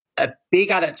a big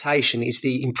adaptation is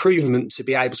the improvement to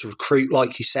be able to recruit,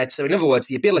 like you said. So in other words,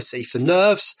 the ability for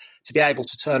nerves to be able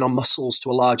to turn on muscles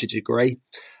to a larger degree.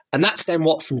 And that's then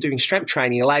what, from doing strength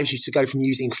training, allows you to go from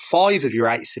using 5 of your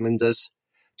 8 cylinders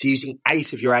to using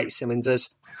 8 of your 8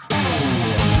 cylinders.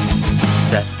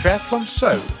 The Triathlon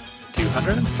Show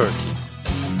 230.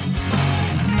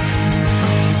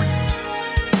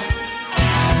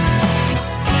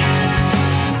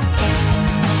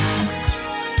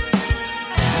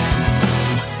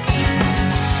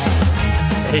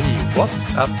 Hey, what's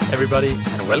up everybody,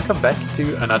 and welcome back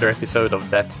to another episode of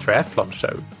That Triathlon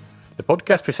Show, the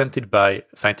podcast presented by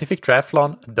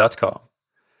scientifictriathlon.com.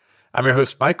 I'm your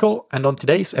host Michael, and on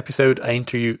today's episode I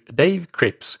interview Dave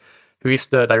Cripps, who is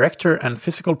the director and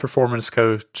physical performance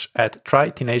coach at Tri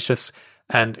Tenacious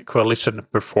and Coalition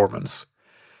Performance.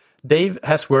 Dave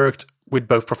has worked with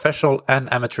both professional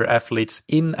and amateur athletes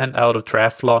in and out of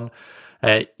triathlon,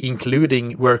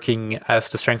 including working as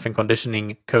the strength and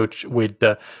conditioning coach with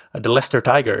the Leicester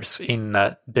Tigers in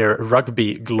their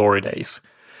rugby glory days.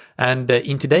 And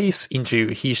in today's interview,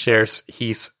 he shares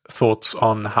his thoughts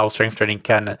on how strength training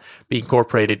can be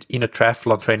incorporated in a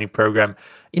triathlon training program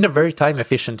in a very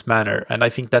time-efficient manner. And I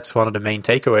think that's one of the main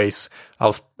takeaways.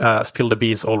 I'll spill the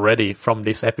beans already from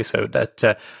this episode,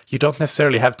 that you don't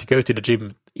necessarily have to go to the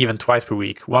gym even twice per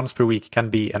week. Once per week can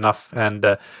be enough. And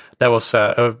that was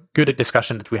a good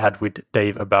discussion that we had with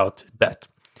Dave about that.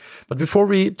 But before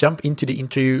we jump into the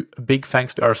interview, big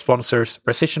thanks to our sponsors,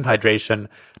 Precision Hydration,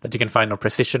 that you can find on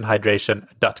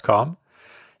precisionhydration.com.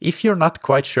 If you're not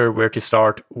quite sure where to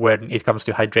start when it comes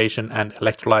to hydration and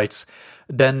electrolytes,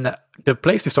 then the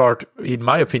place to start, in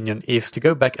my opinion, is to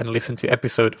go back and listen to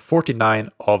episode 49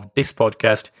 of this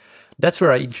podcast. That's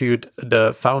where I interviewed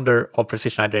the founder of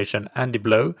Precision Hydration, Andy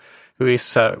Blow, who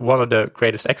is one of the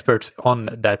greatest experts on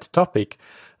that topic.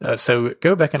 So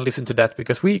go back and listen to that,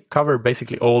 because we cover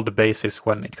basically all the bases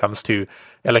when it comes to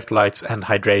electrolytes and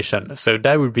hydration. So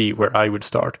that would be where I would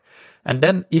start. And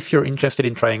then if you're interested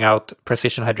in trying out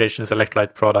Precision Hydration's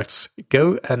electrolyte products,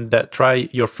 go and try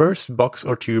your first box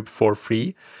or tube for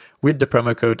free with the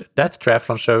promo code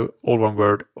ThatTriathlonShow, all one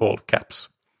word, all caps.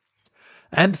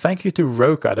 And thank you to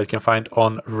Roka, that you can find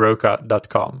on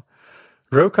roka.com.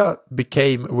 Roka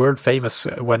became world famous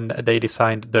when they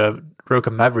designed the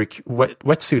Roka Maverick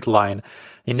wetsuit line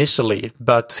initially,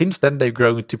 but since then they've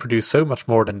grown to produce so much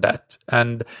more than that.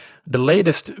 And the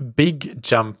latest big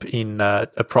jump in a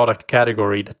product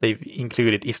category that they've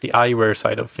included is the eyewear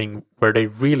side of thing, where they're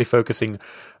really focusing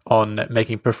on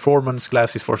making performance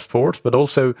glasses for sports, but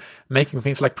also making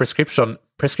things like prescription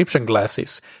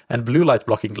glasses and blue light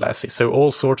blocking glasses. So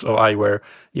all sorts of eyewear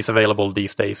is available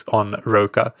these days on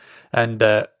Roka. And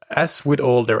as with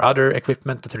all their other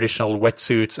equipment, the traditional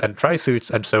wetsuits and tri-suits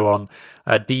and so on,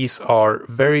 these are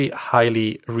very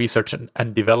highly researched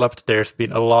and developed. There's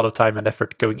been a lot of time and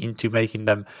effort going into making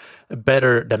them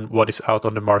better than what is out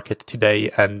on the market today,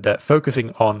 and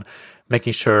focusing on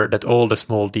making sure that all the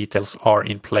small details are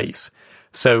in place.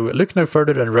 So look no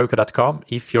further than roka.com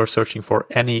if you're searching for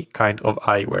any kind of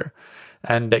eyewear.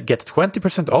 And get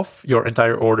 20% off your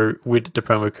entire order with the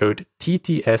promo code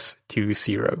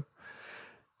TTS20.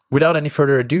 Without any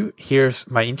further ado, here's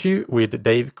my interview with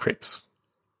Dave Cripps.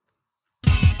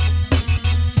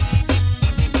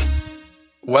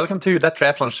 Welcome to That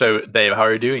Triathlon Show, Dave. How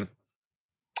are you doing?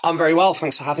 I'm very well.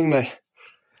 Thanks for having me.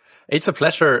 It's a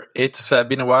pleasure. It's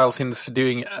been a while since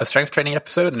doing a strength training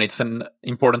episode, and it's an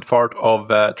important part of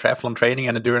triathlon training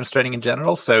and endurance training in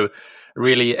general. So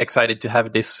really excited to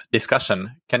have this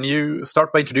discussion. Can you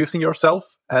start by introducing yourself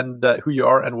and who you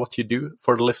are and what you do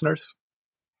for the listeners?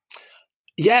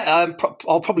 Yeah,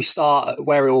 I'll probably start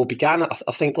where it all began.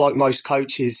 I think, like most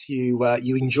coaches, you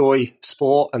enjoy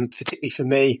sport, and particularly for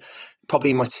me,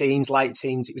 probably in my teens, late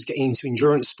teens, it was getting into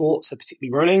endurance sports, so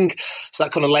particularly running. So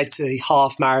that kind of led to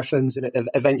half marathons and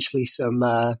eventually some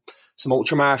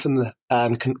ultra marathon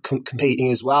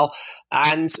competing as well.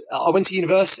 And I went to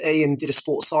university and did a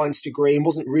sports science degree, and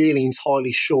wasn't really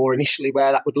entirely sure initially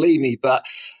where that would lead me, but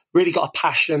really got a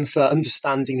passion for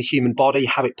understanding the human body,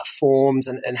 how it performed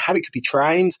and how it could be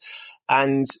trained.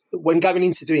 And when going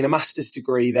into doing a master's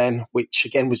degree then, which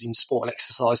again was in sport and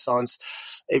exercise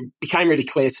science, it became really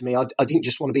clear to me I didn't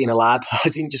just want to be in a lab. I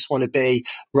didn't just want to be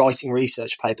writing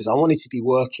research papers. I wanted to be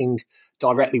working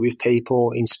directly with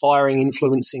people, inspiring,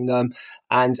 influencing them,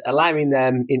 and allowing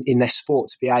them in their sport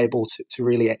to be able to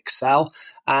really excel.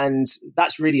 And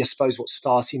that's really, I suppose, what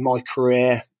started my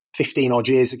career 15 odd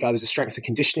years ago as a strength and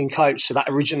conditioning coach. So that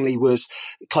originally was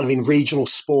kind of in regional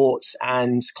sports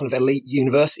and kind of elite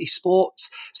university sports.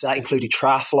 So that included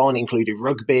triathlon, included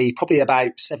rugby, probably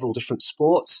about several different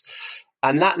sports.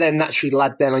 And that then naturally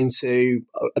led then into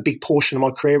a big portion of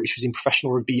my career, which was in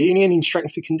professional rugby union in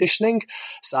strength and conditioning.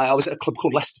 So I was at a club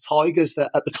called Leicester Tigers that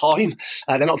at the time,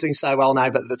 they're not doing so well now,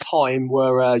 but at the time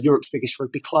were Europe's biggest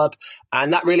rugby club.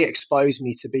 And that really exposed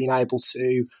me to being able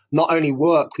to not only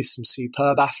work with some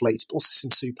superb athletes, but also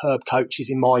some superb coaches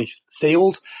in my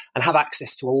field and have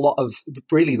access to a lot of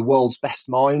really the world's best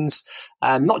minds,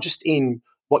 not just in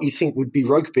what you think would be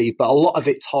rugby, but a lot of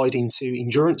it tied into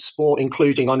endurance sport,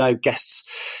 including, I know,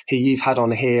 guests who you've had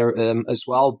on here as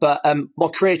well. But my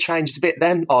career changed a bit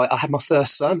then. I had my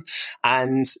first son.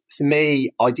 And for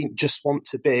me, I didn't just want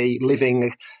to be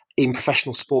living in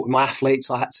professional sport with my athletes.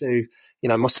 I had to,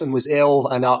 my son was ill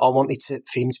and I wanted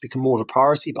for him to become more of a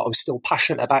priority, but I was still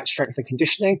passionate about strength and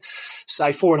conditioning. So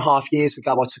 4.5 years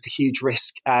ago, I took a huge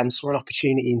risk and saw an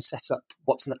opportunity and set up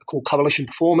what's called Coalition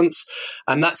Performance.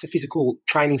 And that's a physical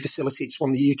training facility. It's one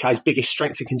of the UK's biggest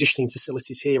strength and conditioning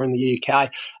facilities here in the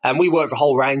UK. And we work with a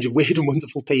whole range of weird and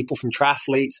wonderful people, from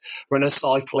triathletes, runners,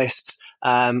 cyclists,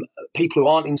 people who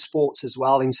aren't in sports as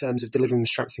well, in terms of delivering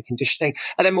strength and conditioning.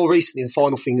 And then more recently, the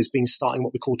final thing has been starting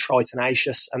what we call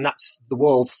Tri-Tenacious, and that's the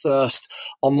world's first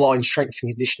online strength and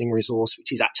conditioning resource,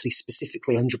 which is actually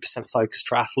specifically 100% focused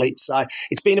triathletes. So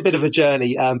it's been a bit of a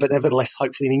journey, but nevertheless,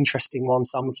 hopefully an interesting one.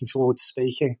 So I'm looking forward to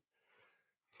speaking.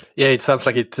 Yeah, it sounds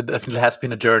like it definitely has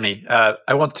been a journey.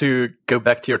 I want to go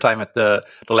back to your time at the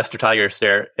Leicester Tigers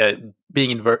there,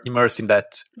 being immersed in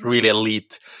that really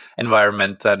elite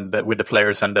environment and with the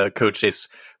players and the coaches.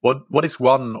 What is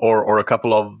one or a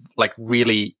couple of like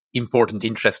really important,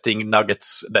 interesting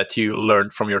nuggets that you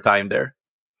learned from your time there?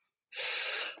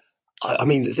 I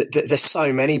mean, there's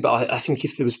so many, but I think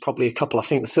if there was probably a couple, I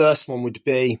think the first one would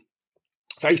be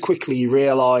very quickly you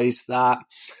realise that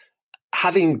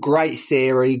having great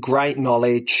theory, great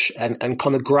knowledge, and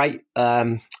kind of great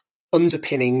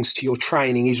underpinnings to your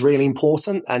training is really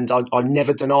important, and I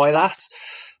never deny that.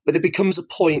 But there becomes a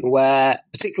point where,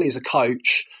 particularly as a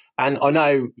coach, and I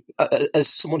know as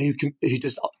someone who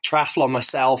does triathlon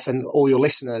myself and all your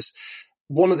listeners,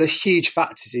 one of the huge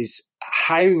factors is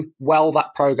how well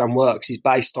that program works is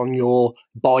based on your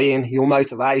buy-in, your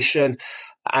motivation,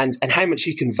 and how much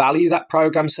you can value that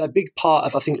program. So a big part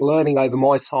of, I think, learning over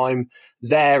my time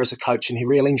there as a coach and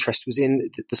real interest was in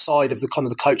the side of the kind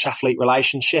of the coach-athlete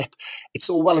relationship. It's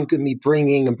all well and good me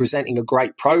bringing and presenting a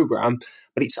great program,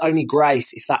 but it's only great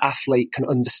if that athlete can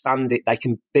understand it. They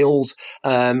can build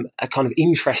a kind of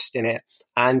interest in it.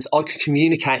 And I can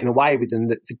communicate in a way with them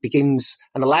that begins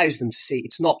and allows them to see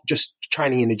it's not just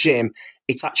training in a gym.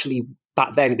 It's actually,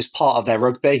 back then, it was part of their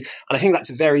rugby. And I think that's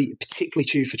very particularly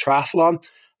true for triathlon.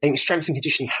 I think strength and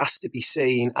conditioning has to be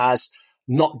seen as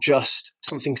not just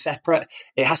something separate.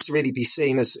 It has to really be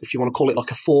seen as, if you want to call it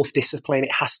like a fourth discipline,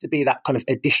 it has to be that kind of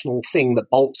additional thing that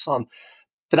bolts on.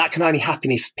 But that can only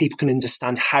happen if people can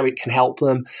understand how it can help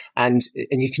them, and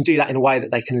you can do that in a way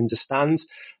that they can understand.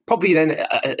 Probably then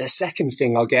a second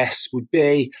thing, I guess, would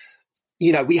be,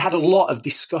 we had a lot of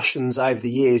discussions over the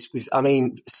years with,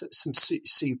 some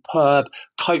superb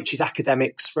coaches,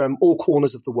 academics from all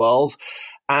corners of the world.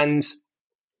 And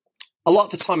a lot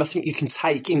of the time, I think you can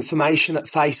take information at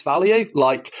face value.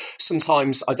 Like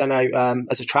sometimes, I don't know,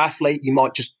 as a triathlete, you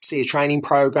might just see a training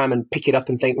program and pick it up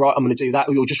and think, right, I'm going to do that,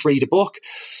 or you'll just read a book.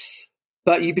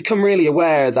 But you become really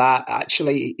aware that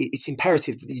actually it's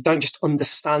imperative that you don't just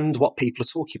understand what people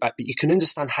are talking about, but you can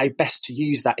understand how best to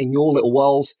use that in your little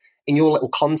world, in your little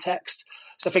context.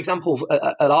 So, for example,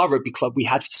 at our rugby club, we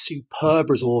had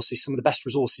superb resources, some of the best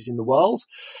resources in the world.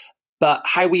 But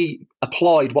how we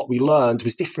applied what we learned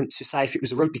was different to, say, if it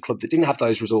was a rugby club that didn't have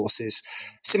those resources.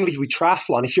 Similarly with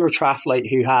triathlon, if you're a triathlete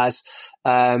who has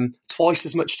twice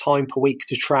as much time per week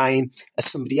to train as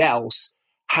somebody else,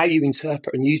 how you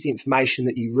interpret and use the information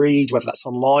that you read, whether that's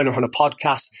online or on a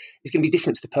podcast, is going to be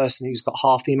different to the person who's got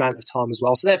half the amount of time as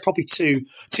well. So they're probably two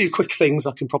quick things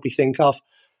I can probably think of.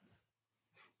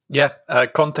 Yeah,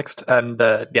 context and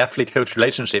the athlete-coach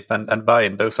relationship and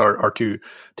buy-in, those are two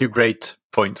great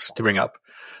points to bring up.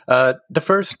 The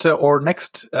first or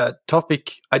next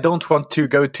topic, I don't want to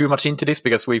go too much into this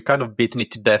because we've kind of beaten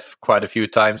it to death quite a few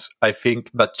times, I think,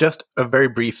 but just a very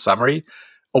brief summary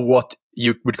of what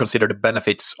you would consider the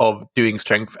benefits of doing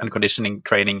strength and conditioning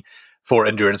training for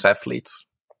endurance athletes.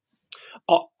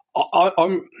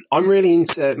 I'm really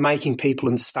into making people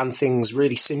understand things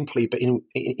really simply, but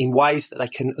in ways that they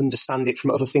can understand it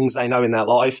from other things they know in their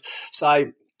life.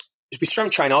 So with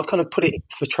strength training, I'd kind of put it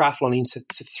for triathlon into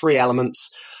three elements.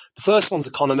 The first one's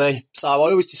economy. So I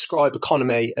always describe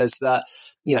economy as that,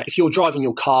 if you're driving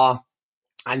your car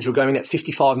and you're going at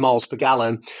 55 miles per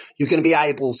gallon, you're going to be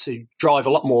able to drive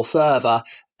a lot more further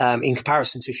in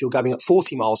comparison to if you're going at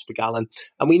 40 miles per gallon.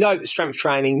 And we know that strength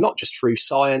training, not just through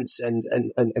science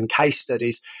and case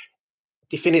studies,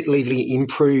 definitively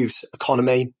improves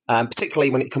economy, particularly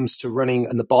when it comes to running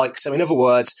and the bike. So in other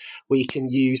words, we can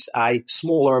use a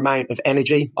smaller amount of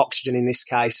energy, oxygen in this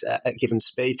case, at given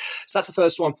speed. So that's the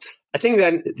first one. I think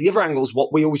then the other angle is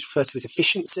what we always refer to as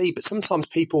efficiency, but sometimes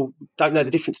people don't know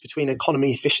the difference between economy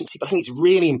and efficiency. But I think it's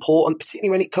really important,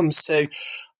 particularly when it comes to,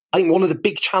 I think one of the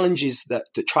big challenges that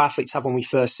triathletes have when we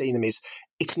first see them is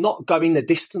it's not going the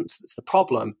distance that's the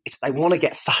problem. It's they want to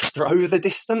get faster over the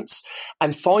distance,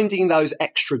 and finding those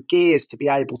extra gears to be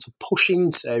able to push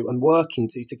into and work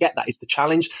into to get that is the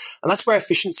challenge. And that's where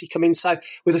efficiency comes in. So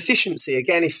with efficiency,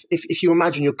 again, if you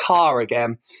imagine your car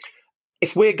again,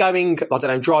 if we're going, I don't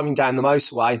know, driving down the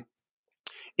motorway,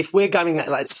 if we're going at,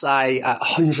 let's say,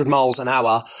 100 miles an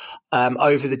hour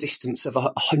over the distance of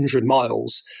 100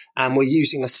 miles, and we're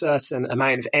using a certain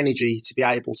amount of energy to be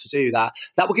able to do that,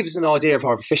 that will give us an idea of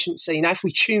our efficiency. Now, if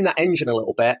we tune that engine a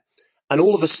little bit, and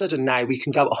all of a sudden now we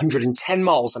can go at 110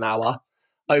 miles an hour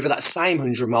over that same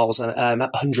 100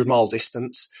 mile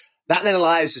distance, that then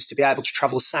allows us to be able to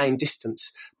travel the same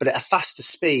distance, but at a faster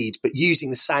speed, but using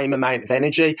the same amount of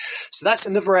energy. So that's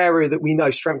another area that we know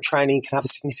strength training can have a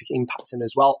significant impact in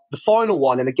as well. The final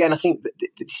one, and again, I think that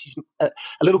this is a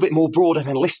little bit more broad and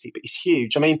holistic, but it's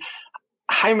huge. I mean,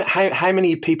 how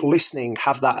many people listening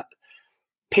have that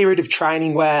period of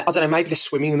training where, I don't know, maybe they're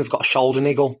swimming and they've got a shoulder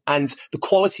niggle and the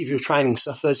quality of your training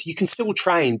suffers. You can still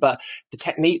train, but the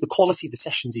technique, the quality of the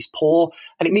sessions is poor.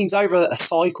 And it means over a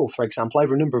cycle, for example,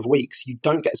 over a number of weeks, you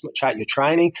don't get as much out of your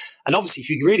training. And obviously, if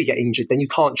you really get injured, then you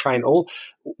can't train at all.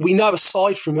 We know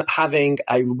aside from having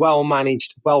a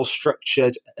well-managed,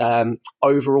 well-structured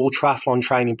overall triathlon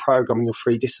training program in your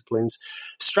three disciplines,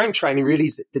 strength training really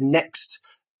is the next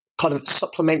kind of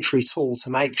supplementary tool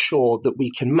to make sure that we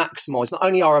can maximize not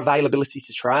only our availability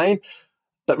to train,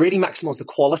 but really maximize the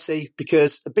quality.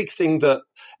 Because a big thing that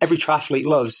every triathlete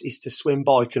loves is to swim,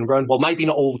 bike and run. Well, maybe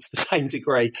not all to the same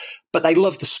degree, but they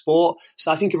love the sport.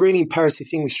 So I think a really imperative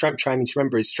thing with strength training to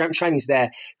remember is strength training is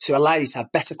there to allow you to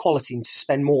have better quality and to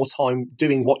spend more time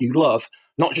doing what you love,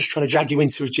 not just trying to drag you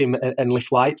into a gym and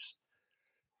lift weights.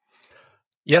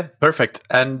 Yeah, perfect.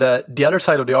 And the other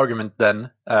side of the argument then,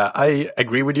 I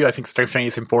agree with you. I think strength training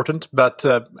is important, but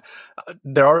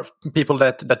there are people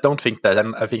that don't think that,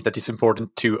 and I think that it's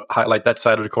important to highlight that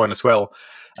side of the coin as well.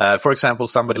 For example,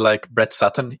 somebody like Brett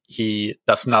Sutton, he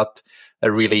does not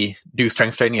really do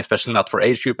strength training, especially not for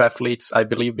age group athletes, I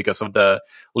believe, because of the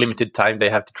limited time they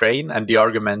have to train. And the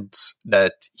arguments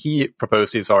that he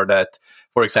proposes are that,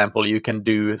 for example, you can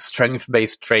do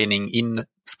strength-based training in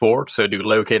sport, so do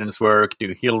low cadence work,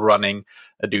 do hill running,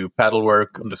 do paddle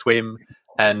work on the swim.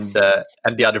 And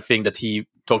the other thing that he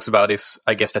talks about is,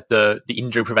 I guess, that the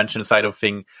injury prevention side of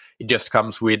thing, it just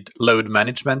comes with load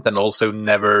management and also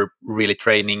never really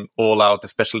training all out,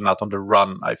 especially not on the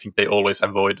run. I think they always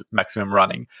avoid maximum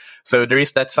running. So there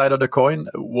is that side of the coin.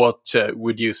 What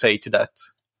would you say to that?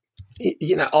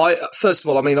 You know, first of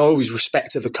all, I mean, I always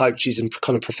respect other coaches and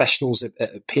kind of professionals'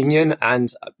 opinion, and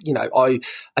you know, I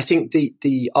think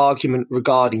the argument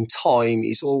regarding time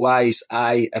is always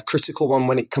a critical one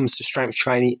when it comes to strength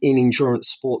training in endurance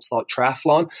sports like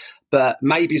triathlon. But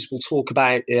maybe, as we'll talk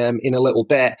about in a little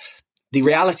bit, the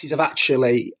realities of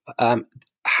actually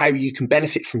how you can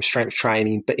benefit from strength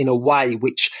training, but in a way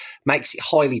which makes it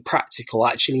highly practical,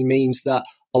 actually means that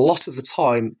a lot of the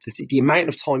time, the amount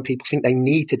of time people think they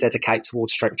need to dedicate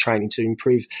towards strength training to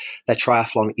improve their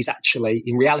triathlon is actually,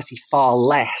 in reality, far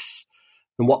less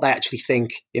than what they actually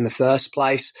think in the first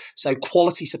place. So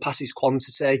quality surpasses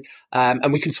quantity.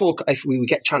 And we can talk, if we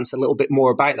get a chance, a little bit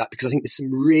more about that, because I think there's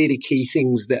some really key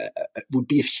things that would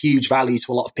be of huge value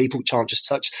to a lot of people, which aren't just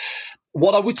touched.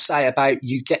 What I would say about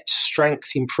you get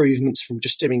strength improvements from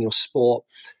just doing your sport,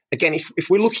 again, if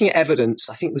we're looking at evidence,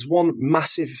 I think there's one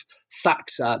massive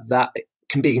factor that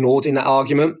can be ignored in that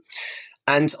argument.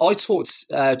 And I talked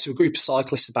to a group of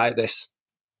cyclists about this.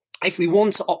 If we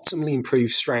want to optimally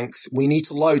improve strength, we need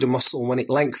to load a muscle when it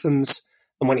lengthens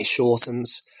and when it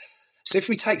shortens. So if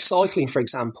we take cycling, for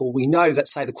example, we know that,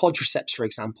 say, the quadriceps, for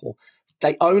example,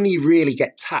 they only really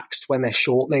get taxed when they're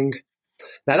shortening.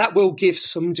 Now, that will give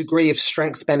some degree of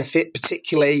strength benefit,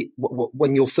 particularly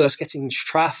when you're first getting into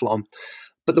triathlon.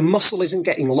 But the muscle isn't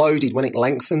getting loaded when it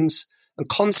lengthens. And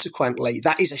consequently,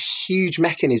 that is a huge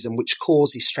mechanism which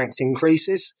causes strength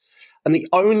increases. And the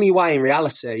only way in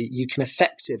reality you can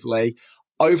effectively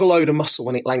overload a muscle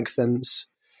when it lengthens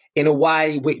in a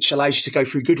way which allows you to go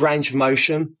through good range of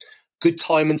motion, good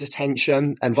time and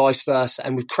attention, and vice versa,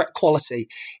 and with correct quality,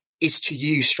 is to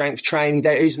use strength training.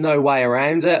 There is no way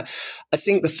around it. I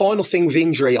think the final thing with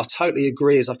injury, I totally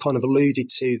agree, as I kind of alluded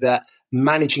to, that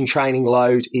managing training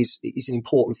load is an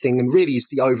important thing and really is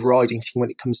the overriding thing when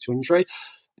it comes to injury.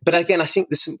 But again, I think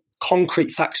there's some concrete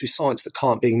facts with science that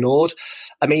can't be ignored.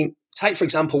 I mean, take, for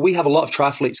example, we have a lot of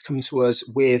triathletes come to us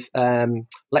with,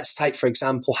 let's take, for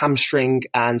example, hamstring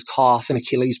and calf and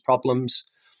Achilles problems.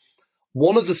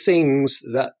 One of the things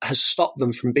that has stopped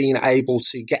them from being able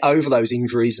to get over those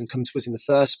injuries and come to us in the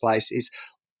first place is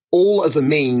all of the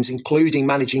means, including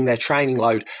managing their training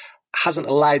load, hasn't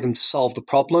allowed them to solve the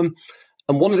problem.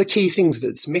 And one of the key things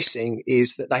that's missing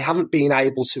is that they haven't been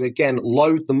able to, again,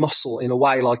 load the muscle in a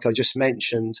way, like I just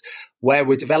mentioned, where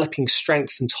we're developing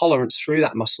strength and tolerance through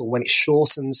that muscle when it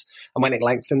shortens and when it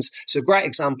lengthens. So a great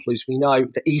example is we know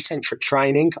that eccentric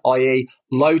training, i.e.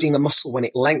 loading the muscle when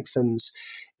it lengthens,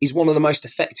 is one of the most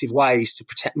effective ways to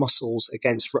protect muscles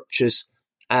against ruptures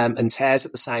and tears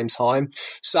at the same time.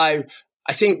 So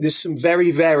I think there's some very,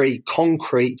 very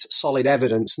concrete, solid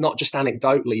evidence, not just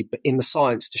anecdotally, but in the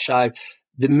science to show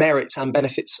the merits and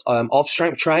benefits of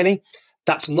strength training.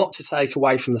 That's not to take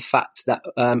away from the fact that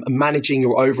managing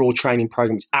your overall training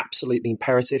program is absolutely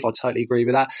imperative. I totally agree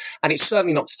with that. And it's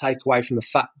certainly not to take away from the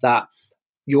fact that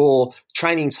your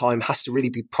training time has to really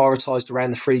be prioritized around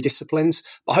the 3 disciplines.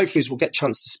 But hopefully, as we'll get a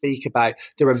chance to speak about,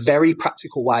 there are very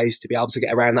practical ways to be able to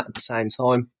get around that at the same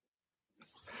time.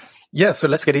 Yeah, so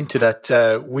let's get into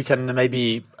that. We can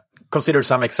maybe consider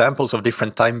some examples of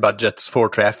different time budgets for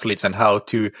triathletes and how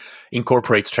to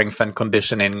incorporate strength and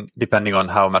conditioning depending on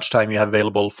how much time you have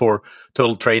available for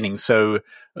total training. So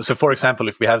for example,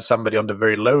 if we have somebody on the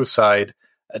very low side,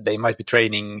 they might be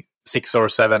training 6 or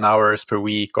 7 hours per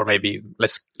week, or maybe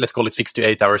let's call it 6 to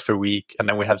 8 hours per week. And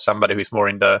then we have somebody who's more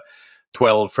in the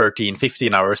 12, 13,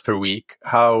 15 hours per week.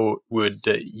 How would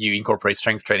you incorporate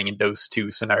strength training in those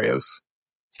 2 scenarios?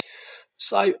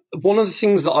 So one of the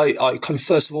things that I can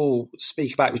first of all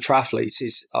speak about with triathletes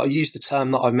is I use the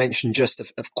term that I mentioned just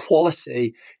of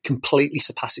quality completely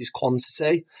surpasses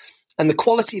quantity. And the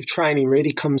quality of training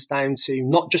really comes down to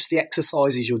not just the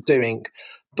exercises you're doing,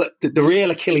 but the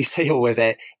real Achilles heel with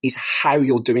it is how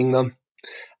you're doing them.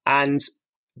 And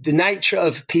the nature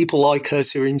of people like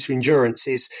us who are into endurance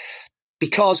is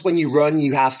because when you run,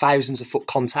 you have thousands of foot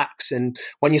contacts. And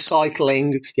when you're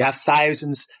cycling, you have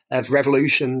thousands of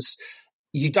revolutions.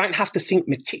 You don't have to think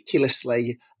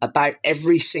meticulously about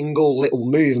every single little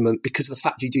movement because of the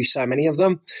fact you do so many of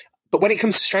them. But when it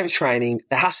comes to strength training,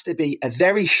 there has to be a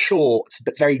very short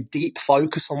but very deep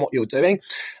focus on what you're doing.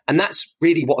 And that's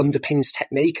really what underpins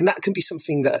technique. And that can be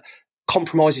something that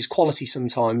compromises quality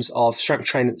sometimes of strength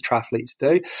training that the triathletes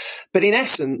do. But in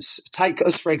essence, take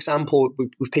us, for example,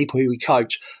 with people who we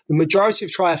coach. The majority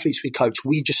of triathletes we coach,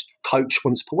 we just coach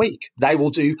once per week. They will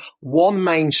do one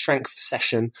main strength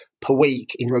session per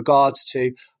week in regards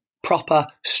to proper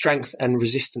strength and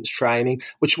resistance training,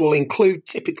 which will include,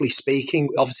 typically speaking,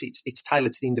 obviously it's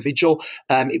tailored to the individual.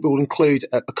 It will include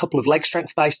a couple of leg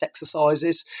strength based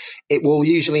exercises. It will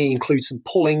usually include some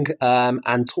pulling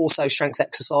and torso strength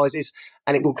exercises,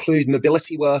 and it will include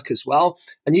mobility work as well.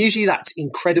 And usually that's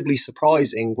incredibly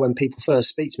surprising when people first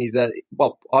speak to me that,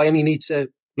 well, I only need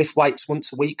to lift weights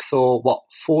once a week for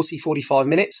 40, 45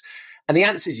 minutes. And the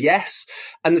answer is yes.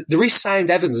 And there is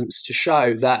sound evidence to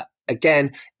show that,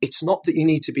 again, it's not that you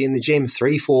need to be in the gym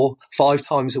 3, 4, 5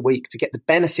 times a week to get the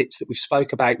benefits that we've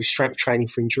spoke about with strength training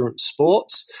for endurance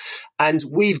sports. And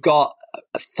we've got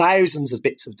thousands of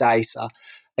bits of data,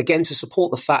 again, to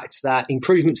support the fact that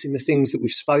improvements in the things that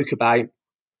we've spoke about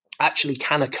actually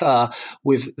can occur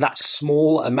with that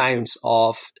small amount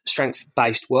of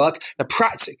strength-based work. Now,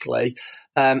 practically,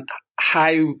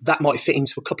 how that might fit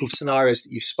into a couple of scenarios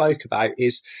that you spoke about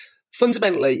is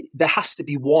fundamentally, there has to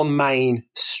be one main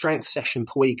strength session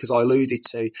per week, as I alluded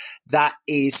to, that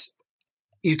is,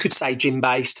 you could say,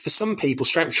 gym-based. For some people,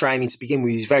 strength training to begin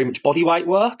with is very much body weight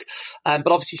work. But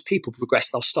obviously, as people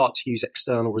progress, they'll start to use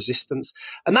external resistance.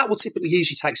 And that will typically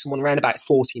usually take someone around about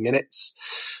 40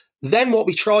 minutes. Then what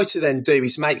we try to then do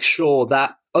is make sure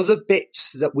that other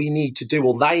bits that we need to do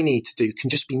or they need to do can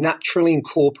just be naturally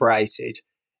incorporated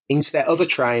into their other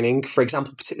training, for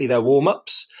example, particularly their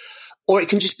warm-ups. Or it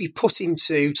can just be put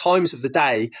into times of the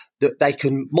day that they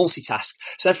can multitask.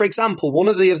 So, for example, one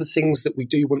of the other things that we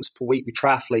do once per week with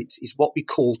triathletes is what we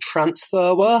call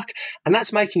transfer work. And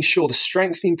that's making sure the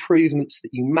strength improvements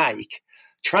that you make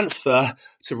transfer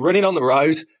to running on the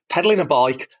road, pedaling a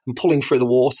bike, and pulling through the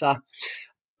water.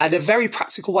 And a very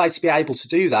practical way to be able to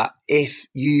do that, if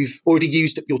you've already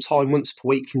used up your time once per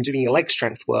week from doing your leg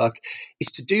strength work,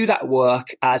 is to do that work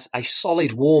as a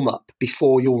solid warm-up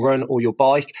before your run or your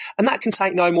bike. And that can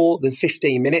take no more than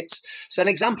 15 minutes. So an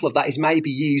example of that is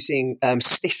maybe using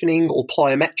stiffening or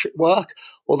plyometric work,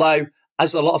 although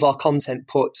as a lot of our content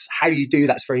puts, how you do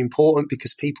that's very important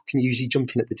because people can usually jump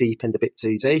in at the deep end a bit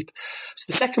too deep. So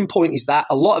the second point is that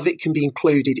a lot of it can be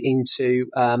included into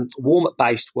warm-up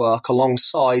based work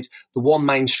alongside the one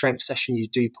main strength session you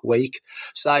do per week.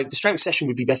 So the strength session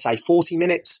would be, let's say, 40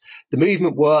 minutes. The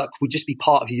movement work would just be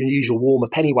part of your usual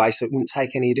warm-up anyway, so it wouldn't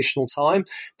take any additional time.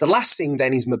 The last thing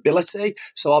then is mobility.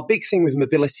 So our big thing with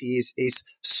mobility is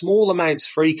small amounts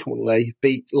frequently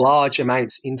beat large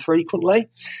amounts infrequently.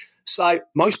 So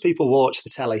most people will watch the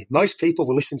telly. Most people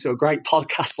will listen to a great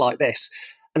podcast like this.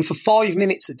 And for 5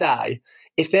 minutes a day,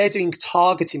 if they're doing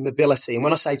targeted mobility, and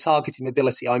when I say targeted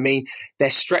mobility, I mean they're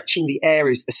stretching the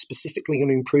areas that's specifically going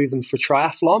to improve them for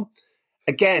triathlon.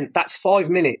 Again, that's 5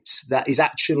 minutes that is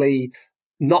actually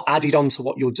not added on to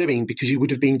what you're doing because you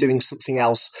would have been doing something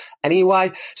else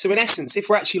anyway. So in essence, if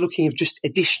we're actually looking at just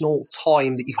additional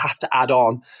time that you have to add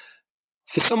on,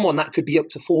 for someone, that could be up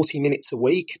to 40 minutes a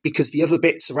week because the other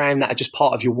bits around that are just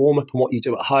part of your warm-up and what you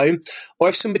do at home. Or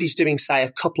if somebody's doing, say,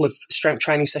 a couple of strength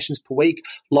training sessions per week,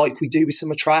 like we do with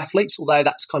some of triathletes, although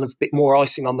that's kind of a bit more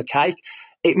icing on the cake,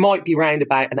 it might be around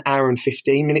about an hour and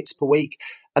 15 minutes per week.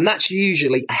 And that's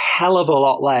usually a hell of a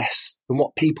lot less than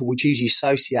what people would usually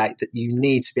associate that you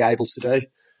need to be able to do.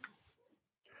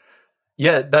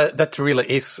 Yeah, that really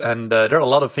is. And there are a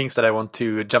lot of things that I want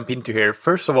to jump into here.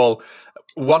 First of all,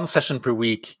 one session per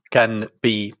week can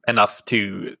be enough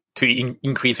to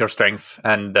increase your strength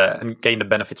and gain the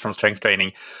benefits from strength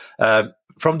training.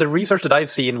 From the research that I've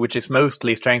seen, which is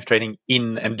mostly strength training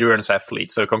in endurance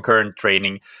athletes, so concurrent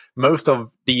training, most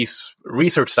of these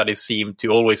research studies seem to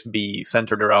always be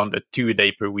centered around a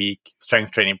 2-day per week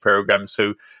strength training program.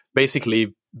 So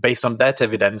basically, based on that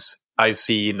evidence, I've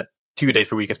seen 2 days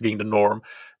per week as being the norm.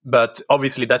 But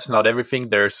obviously that's not everything.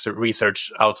 There's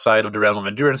research outside of the realm of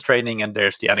endurance training, and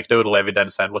there's the anecdotal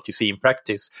evidence and what you see in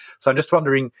practice. So I'm just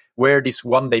wondering where this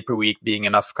 1 day per week being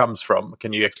enough comes from.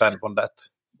 Can you expand upon that?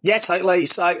 Yeah, totally.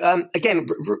 So again,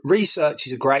 research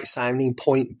is a great sounding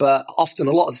point, but often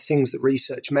a lot of the things that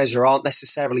research measure aren't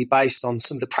necessarily based on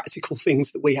some of the practical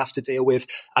things that we have to deal with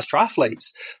as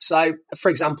triathletes. So, for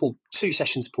example, 2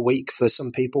 sessions per week for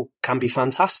some people can be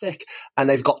fantastic and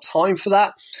they've got time for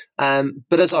that.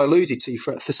 But as I alluded to,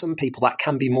 for some people, that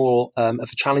can be more of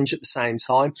a challenge at the same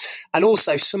time. And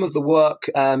also some of the work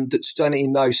that's done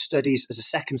in those studies as a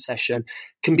second session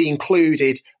can be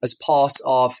included as part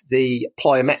of the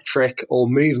plyometric or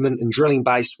movement and drilling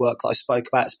based work that I spoke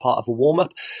about as part of a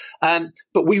warm-up.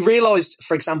 But we realised,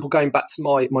 for example, going back to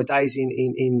my days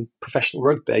in professional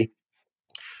rugby,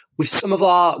 with some of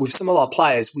our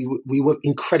players, we were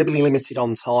incredibly limited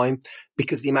on time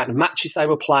because of the amount of matches they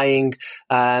were playing,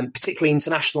 particularly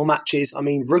international matches. I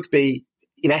mean, rugby,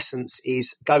 in essence,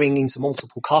 is going into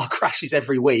multiple car crashes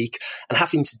every week and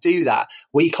having to do that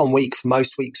week on week for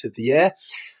most weeks of the year.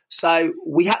 So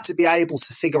we had to be able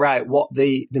to figure out what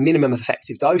the minimum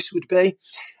effective dose would be.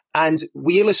 And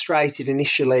we illustrated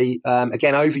initially,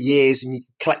 again, over years and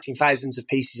collecting thousands of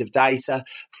pieces of data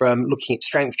from looking at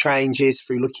strength changes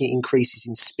through looking at increases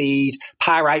in speed,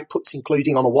 power outputs,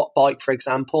 including on a watt bike, for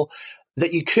example,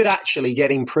 that you could actually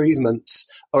get improvements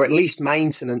or at least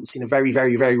maintenance in a very,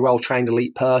 very, very well-trained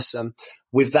elite person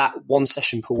with that 1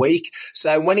 session per week.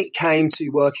 So when it came to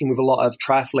working with a lot of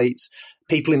triathletes,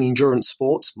 people in the endurance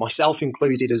sports, myself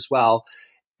included as well,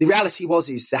 the reality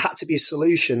is there had to be a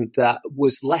solution that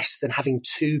was less than having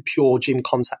 2 pure gym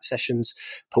contact sessions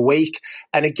per week.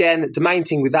 And again, the main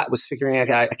thing with that was figuring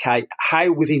out, okay,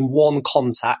 how within one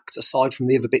contact, aside from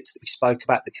the other bits that we spoke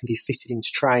about that can be fitted into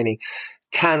training,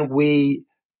 can we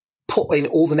put in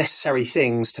all the necessary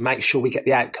things to make sure we get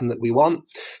the outcome that we want.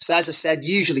 So as I said,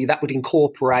 usually that would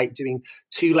incorporate doing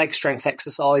 2 leg strength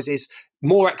exercises.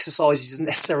 More exercises doesn't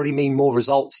necessarily mean more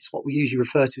results. It's what we usually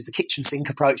refer to as the kitchen sink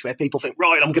approach, where people think,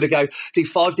 right, I'm going to go do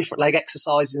 5 different leg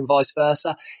exercises and vice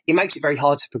versa. It makes it very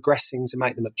hard to progress things and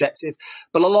make them objective.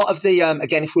 But a lot of the,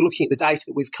 again, if we're looking at the data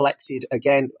that we've collected,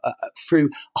 again, through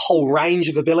a whole range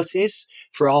of abilities,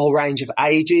 through a whole range of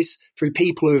ages, through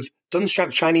people who've done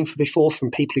strength training before, from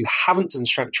people who haven't done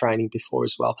strength training before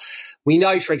as well. We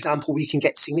know, for example, we can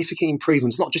get significant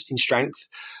improvements, not just in strength,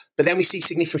 but then we see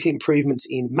significant improvements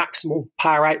in maximal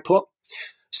power output.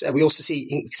 So we also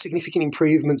see significant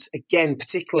improvements, again,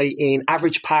 particularly in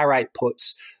average power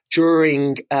outputs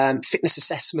during fitness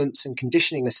assessments and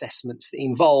conditioning assessments that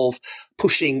involve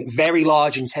pushing very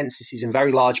large intensities and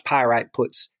very large power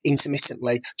outputs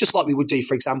intermittently, just like we would do,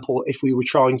 for example, if we were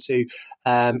trying to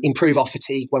improve our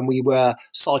fatigue when we were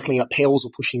cycling up hills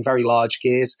or pushing very large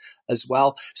gears as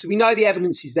well. So we know the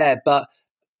evidence is there, but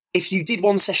if you did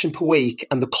one session per week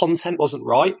and the content wasn't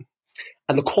right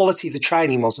and the quality of the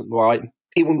training wasn't right,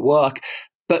 it wouldn't work.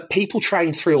 But people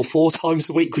train 3 or 4 times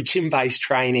a week with gym-based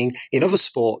training in other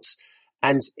sports.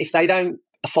 And if they don't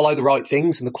follow the right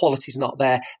things and the quality's not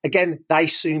there, again, they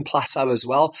soon plateau as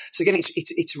well. So again,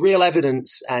 it's real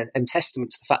evidence and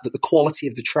testament to the fact that the quality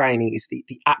of the training is the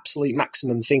absolute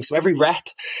maximum thing. So every rep,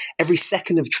 every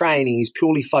second of training is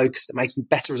purely focused at making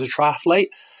better as a triathlete,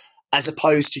 as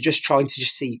opposed to just trying to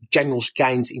just see general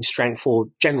gains in strength or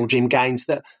general gym gains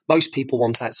that most people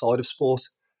want outside of sport.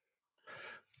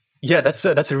 Yeah, that's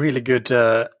a really good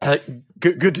that's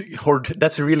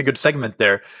a really good segment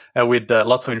there with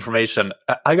lots of information.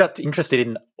 I got interested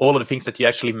in all of the things that you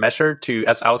actually measure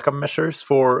as outcome measures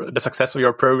for the success of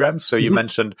your program. So you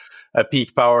mentioned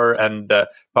peak power and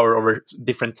power over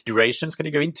different durations. Can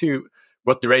you go into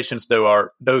what durations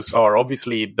those are?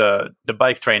 Obviously, the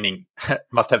bike training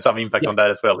must have some impact on that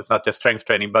as well. It's not just strength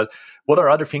training, but what are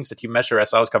other things that you measure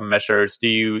as outcome measures? Do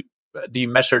you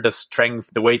measure the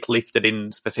strength, the weight lifted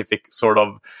in specific sort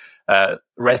of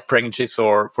rep ranges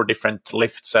or for different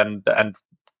lifts? And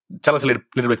tell us a little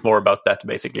bit more about that,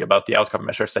 basically, about the outcome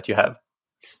measures that you have.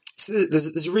 So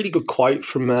there's a really good quote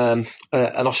from an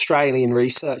Australian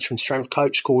researcher and strength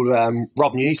coach called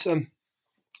Rob Newton.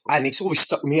 And it's always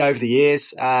stuck with me over the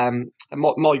years. And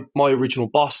my original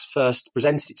boss first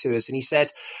presented it to us, and he said,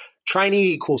 training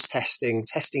equals testing,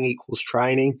 testing equals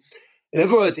training. In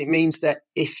other words, it means that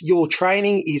if your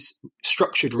training is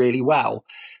structured really well,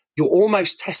 you're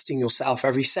almost testing yourself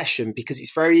every session, because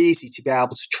it's very easy to be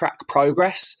able to track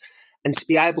progress and to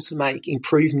be able to make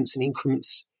improvements and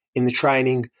increments in the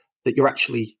training that you're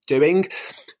actually doing.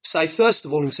 So first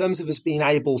of all, in terms of us being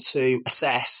able to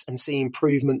assess and see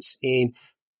improvements in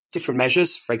different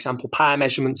measures, for example, power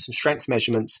measurements and strength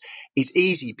measurements, is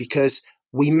easy because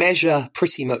we measure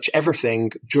pretty much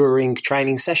everything during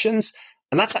training sessions.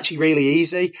 And that's actually really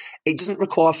easy. It doesn't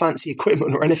require fancy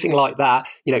equipment or anything like that.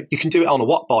 You know, you can do it on a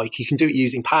watt bike. You can do it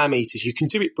using power meters. You can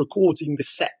do it recording the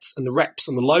sets and the reps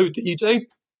and the load that you do.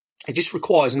 It just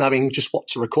requires knowing just what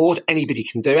to record. Anybody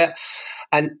can do it.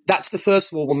 And that's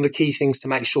first of all, one of the key things to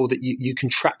make sure that you can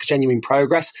track genuine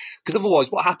progress. Because otherwise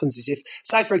what happens is if,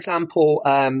 say, for example,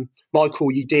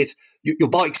 Michael, you did your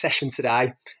bike session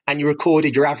today and you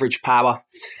recorded your average power.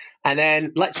 And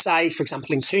then let's say, for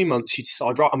example, in 2 months, you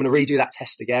decide, right, I'm going to redo that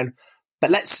test again. But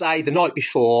let's say the night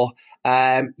before,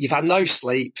 you've had no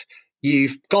sleep,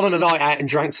 you've gone on a night out and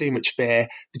drank too much beer.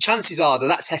 The chances are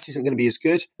that test isn't going to be as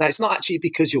good. Now, it's not actually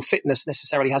because your fitness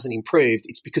necessarily hasn't improved.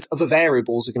 It's because other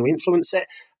variables are going to influence it.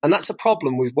 And that's a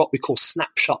problem with what we call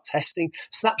snapshot testing.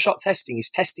 Snapshot testing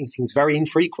is testing things very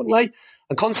infrequently.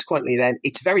 And consequently, then,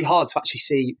 it's very hard to actually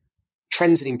see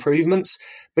trends and improvements.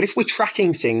 But if we're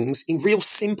tracking things in real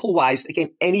simple ways that,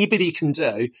 again, anybody can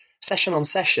do, session on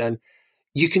session,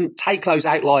 you can take those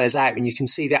outliers out and you can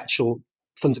see the actual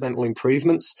fundamental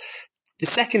improvements. The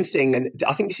second thing, and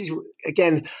I think this is,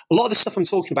 again, a lot of the stuff I'm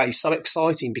talking about is so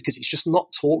exciting because it's just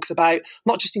not talked about,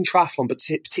 not just in triathlon, but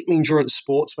particularly endurance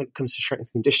sports when it comes to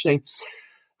strength and conditioning.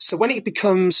 So when it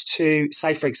becomes to,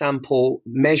 say, for example,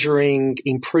 measuring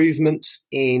improvements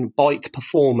in bike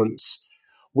performance,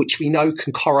 which we know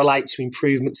can correlate to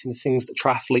improvements in the things that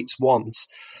triathletes want.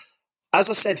 As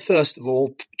I said, first of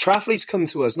all, triathletes come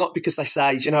to us not because they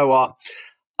say, you know what,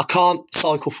 I can't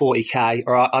cycle 40K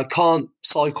or I can't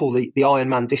cycle the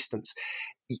Ironman distance.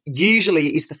 Usually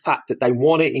it is the fact that they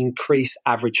want to increase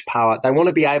average power. They want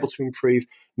to be able to improve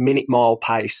minute mile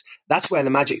pace. That's where the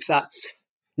magic's at.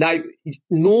 Now,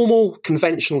 normal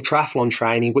conventional triathlon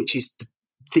training, which is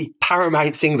the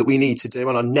paramount thing that we need to do,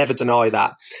 and I never deny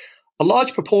that, a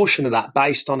large proportion of that,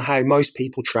 based on how most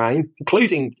people train,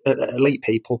 including elite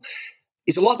people,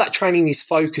 is a lot of that training is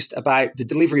focused about the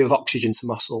delivery of oxygen to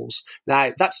muscles.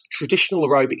 Now, that's traditional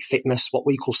aerobic fitness, what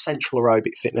we call central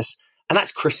aerobic fitness, and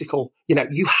that's critical. You know,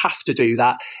 you have to do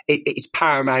that. It's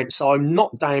paramount, so I'm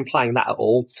not downplaying that at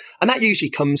all. And that usually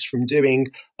comes from doing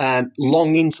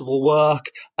long interval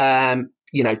work,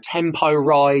 tempo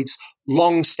rides,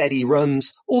 long, steady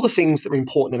runs, all the things that are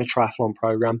important in a triathlon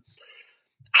program.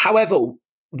 However,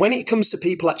 when it comes to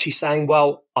people actually saying,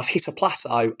 well, I've hit a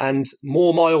plateau and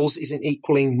more miles isn't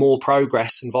equaling more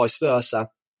progress and vice versa,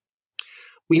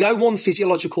 We know one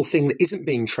physiological thing that isn't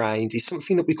being trained is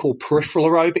something that we call peripheral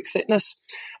aerobic fitness.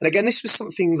 And again, this was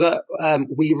something that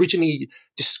we originally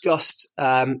discussed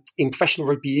in Professional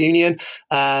Rugby Union,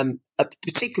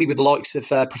 particularly with the likes of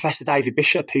Professor David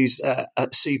Bishop, who's a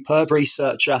superb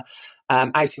researcher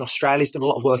out in Australia. He's done a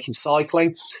lot of work in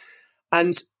cycling.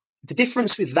 And the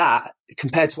difference with that,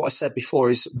 compared to what I said before,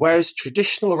 is whereas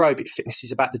traditional aerobic fitness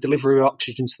is about the delivery of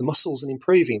oxygen to the muscles and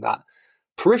improving that,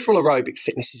 peripheral aerobic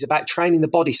fitness is about training the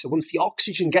body. So once the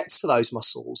oxygen gets to those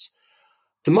muscles,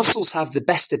 the muscles have the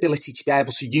best ability to be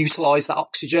able to utilize that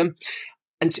oxygen.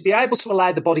 And to be able to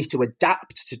allow the body to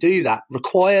adapt to do that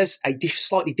requires a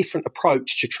slightly different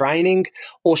approach to training,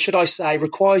 or should I say,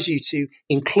 requires you to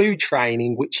include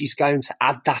training, which is going to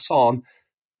add that on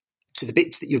to the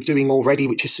bits that you're doing already,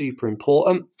 which are super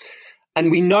important. And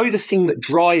we know the thing that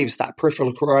drives that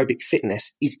peripheral aerobic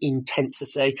fitness is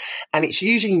intensity. And it's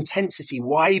usually intensity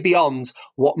way beyond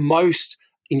what most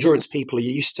endurance people are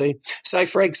used to. So,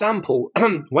 for example,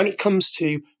 when it comes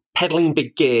to pedaling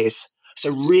big gears,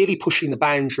 so really pushing the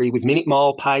boundary with minute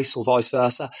mile pace or vice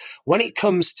versa, when it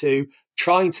comes to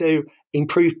trying to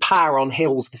improve power on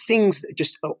hills, the things that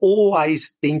just are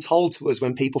always being told to us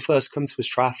when people first come to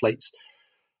us triathletes,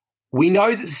 we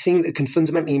know that the thing that can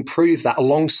fundamentally improve that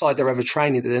alongside their other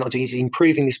training that they're not doing is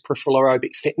improving this peripheral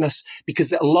aerobic fitness, because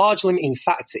the large limiting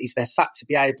factor is their fact to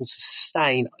be able to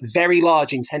sustain very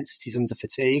large intensities under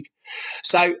fatigue.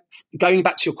 So going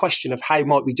back to your question of how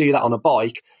might we do that on a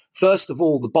bike, first of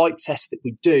all, the bike test that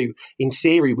we do in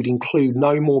theory would include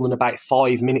no more than about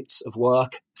 5 minutes of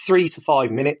work, 3 to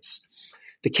 5 minutes.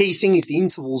 The key thing is the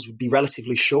intervals would be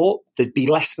relatively short. There'd be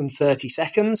less than 30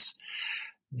 seconds.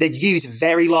 They'd use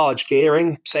very large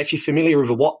gearing. So if you're familiar with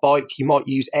a watt bike, you might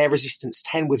use air resistance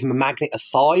 10 with a magnet of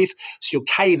 5. So your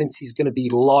cadence is going to be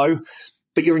low,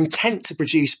 but your intent to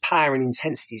produce power and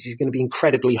intensities is going to be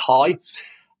incredibly high.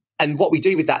 And what we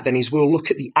do with that then is we'll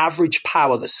look at the average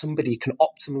power that somebody can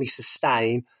optimally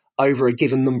sustain over a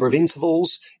given number of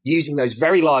intervals using those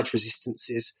very large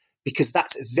resistances, because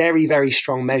that's a very, very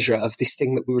strong measure of this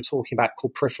thing that we were talking about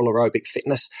called peripheral aerobic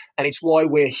fitness. And it's why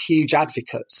we're huge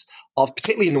advocates of,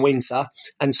 particularly in the winter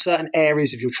and certain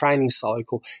areas of your training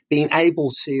cycle, being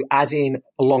able to add in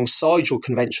alongside your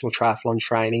conventional triathlon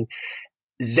training,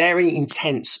 very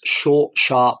intense, short,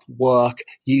 sharp work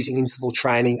using interval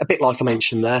training, a bit like I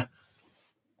mentioned there.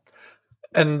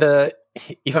 And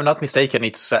if I'm not mistaken,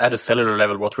 it's at a cellular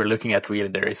level what we're looking at really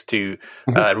there is to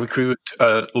recruit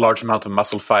a large amount of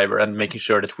muscle fiber and making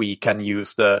sure that we can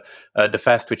use the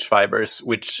fast twitch fibers,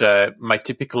 which might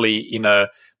typically in a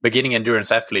beginning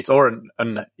endurance athlete or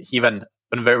even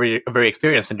a very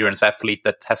experienced endurance athlete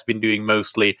that has been doing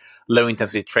mostly low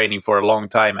intensity training for a long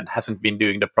time and hasn't been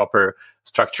doing the proper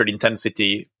structured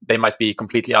intensity, they might be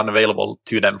completely unavailable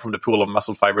to them from the pool of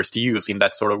muscle fibers to use in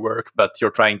that sort of work. But you're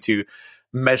trying to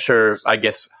measure, I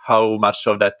guess, how much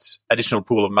of that additional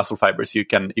pool of muscle fibers you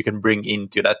can bring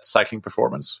into that cycling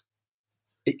performance.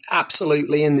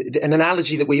 Absolutely. And an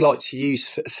analogy that we like to use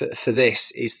for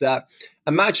this is that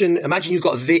imagine you've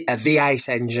got a V8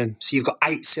 engine. So you've got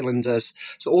 8 cylinders.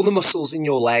 So all the muscles in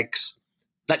your legs,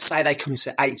 let's say they come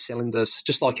to 8 cylinders,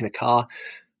 just like in a car.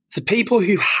 For people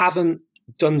who haven't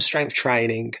done strength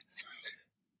training,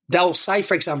 they'll say,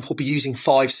 for example, be using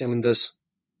 5 cylinders.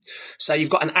 So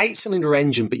you've got an 8-cylinder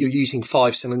engine, but you're using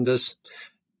 5 cylinders.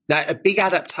 Now, a big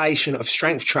adaptation of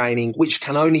strength training, which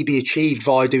can only be achieved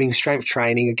via doing strength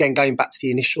training, again, going back to the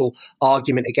initial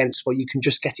argument against, well, you can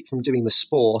just get it from doing the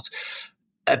sport.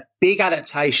 A big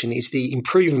adaptation is the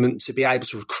improvement to be able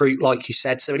to recruit, like you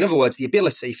said. So in other words, the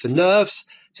ability for nerves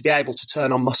to be able to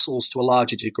turn on muscles to a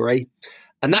larger degree.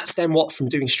 And that's then what, from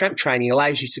doing strength training,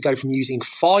 allows you to go from using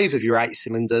 5 of your 8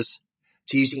 cylinders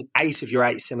to using 8 of your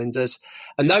 8 cylinders.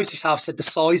 And notice how I've said the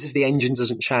size of the engine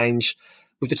doesn't change.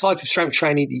 With the type of strength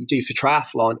training that you do for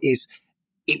triathlon is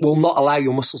it will not allow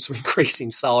your muscle to increase in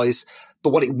size,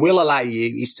 but what it will allow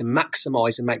you is to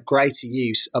maximize and make greater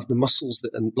use of the muscles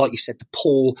that, and like you said, the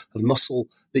pool of muscle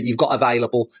that you've got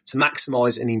available to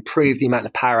maximize and improve the amount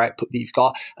of power output that you've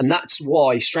got. And that's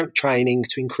why strength training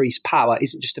to increase power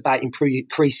isn't just about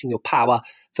increasing your power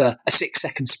for a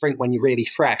 6-second sprint when you're really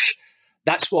fresh.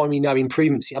 That's why we know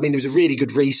improvements. I mean, there was a really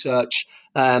good research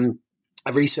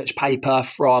paper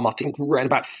from, I think, around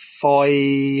about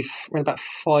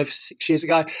 5-6 years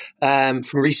ago, from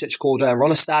a research called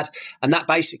Ronestad. And that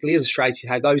basically illustrated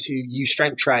how those who use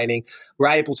strength training were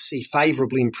able to see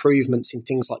favourable improvements in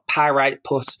things like power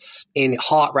output, in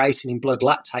heart rate and in blood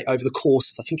lactate over the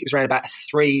course of, I think it was around about a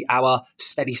 3-hour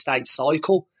steady state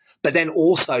cycle. but then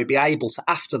also be able to,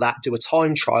 after that, do a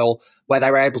time trial where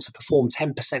they were able to perform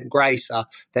 10% greater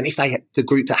than if they had the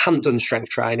group that hadn't done strength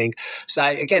training. So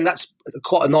again, that's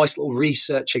quite a nice little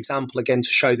research example, again, to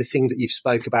show the thing that you've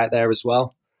spoke about there as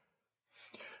well.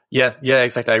 Yeah,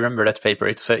 exactly. I remember that paper.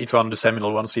 It's one of the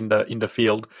seminal ones in the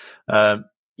field.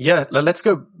 Let's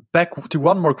go back to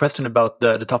one more question about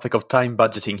the topic of time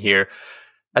budgeting here.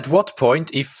 At what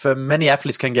point, if many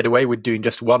athletes can get away with doing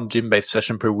just one gym-based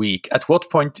session per week, at what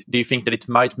point do you think that it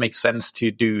might make sense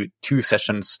to do 2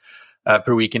 sessions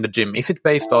per week in the gym? Is it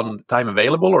based on time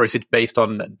available, or is it based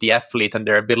on the athlete and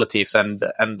their abilities and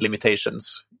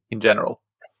limitations in general?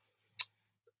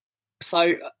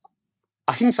 So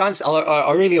I think to answer,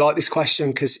 I really like this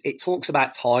question because it talks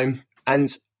about time. And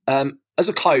as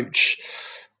a coach,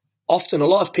 often a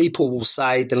lot of people will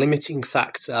say the limiting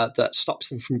factor that stops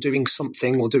them from doing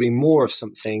something or doing more of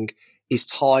something is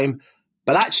time.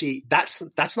 But actually,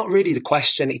 that's not really the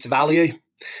question. It's value.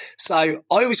 So I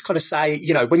always kind of say,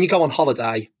 when you go on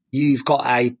holiday, you've got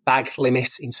a bag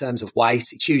limit in terms of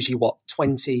weight. It's usually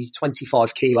 20,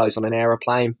 25 kilos on an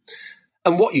aeroplane.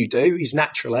 And what you do is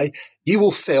naturally, you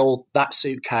will fill that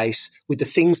suitcase with the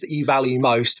things that you value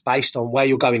most based on where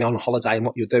you're going on holiday and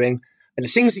what you're doing. And the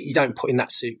things that you don't put in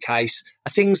that suitcase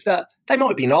are things that they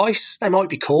might be nice, they might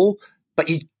be cool, but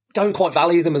you don't quite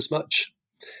value them as much.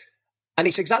 And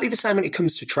it's exactly the same when it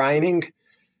comes to training.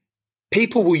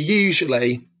 People will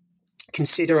usually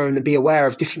consider and be aware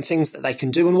of different things that they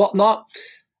can do and whatnot.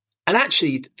 And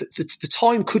actually, the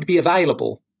time could be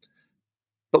available.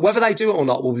 But whether they do it or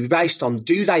not will be based on,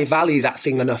 do they value that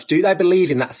thing enough? Do they believe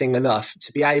in that thing enough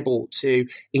to be able to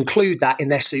include that in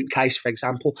their suitcase, for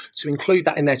example, to include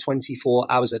that in their 24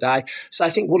 hours a day? So I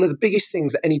think one of the biggest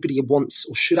things that anybody wants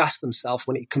or should ask themselves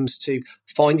when it comes to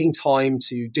finding time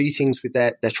to do things with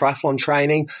their triathlon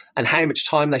training and how much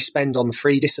time they spend on the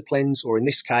 3 disciplines, or in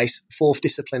this case, the 4th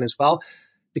discipline as well,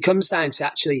 becomes down to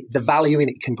actually the value in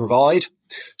it can provide.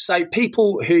 So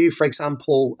people who, for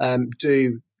example,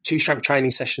 do 2 strength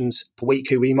training sessions per week,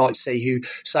 who we might see who,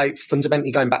 so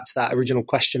fundamentally going back to that original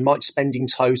question, might spend in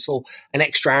total an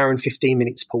extra hour and 15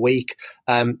 minutes per week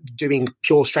doing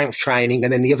pure strength training,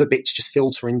 and then the other bits just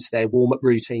filter into their warm-up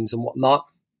routines and whatnot.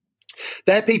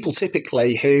 They're people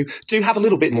typically who do have a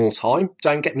little bit more time,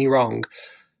 don't get me wrong,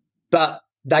 but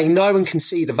they know and can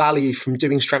see the value from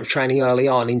doing strength training early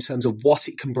on in terms of what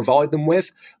it can provide them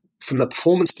with, from a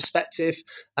performance perspective,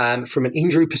 from an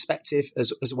injury perspective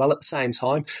as well at the same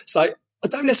time. So I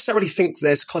don't necessarily think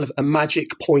there's kind of a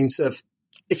magic point of,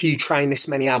 if you train this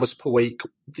many hours per week,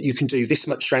 you can do this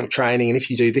much strength training, and if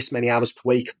you do this many hours per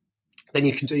week, then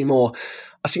you can do more.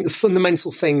 I think the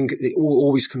fundamental thing it will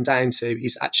always come down to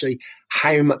is actually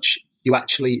how much you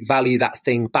actually value that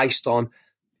thing based on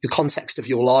the context of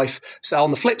your life. So on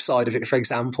the flip side of it, for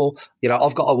example,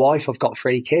 I've got a wife, I've got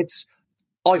 3 kids.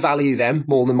 I value them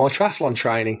more than my triathlon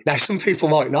training. Now, some people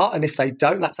might not, and if they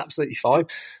don't, that's absolutely fine.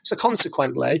 So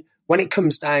consequently, when it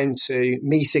comes down to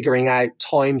me figuring out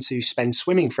time to spend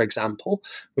swimming, for example,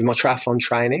 with my triathlon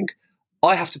training,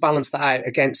 I have to balance that out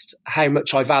against how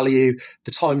much I value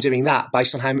the time doing that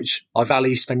based on how much I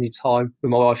value spending time with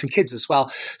my wife and kids as well.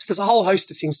 So there's a whole host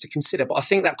of things to consider, but I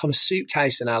think that kind of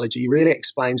suitcase analogy really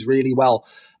explains really well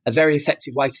a very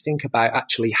effective way to think about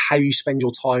actually how you spend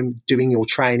your time doing your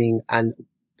training and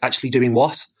actually doing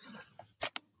what?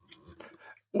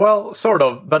 Well, sort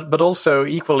of, but also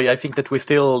equally, I think that we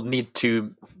still need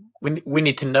to we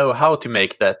need to know how to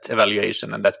make that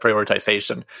evaluation and that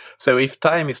prioritization. So if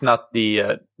time is not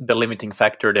the limiting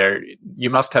factor there,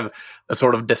 you must have a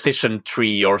sort of decision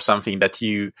tree or something that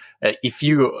you,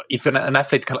 if an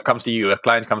athlete comes to you, a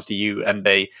client comes to you, and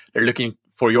they're looking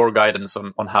for your guidance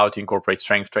on how to incorporate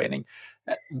strength training,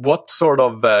 what sort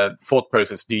of thought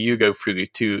process do you go through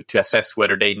to assess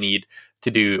whether they need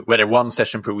to do, whether 1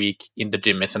 session per week in the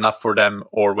gym is enough for them,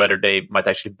 or whether they might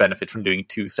actually benefit from doing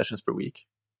 2 sessions per week?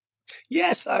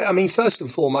 Yes, I mean, first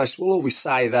and foremost, we'll always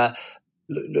say that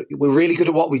look, we're really good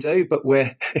at what we do, but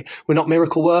we're not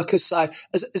miracle workers. So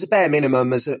as a bare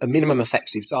minimum, as a minimum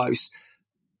effective dose,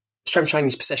 strength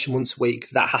training per session once a week,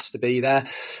 that has to be there.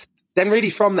 Then really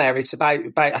from there, it's about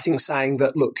I think saying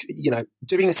that, look,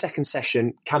 doing a second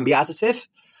session can be additive.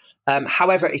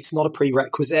 However, it's not a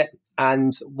prerequisite.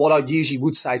 And what I usually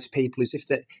would say to people is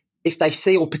if they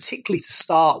feel, particularly to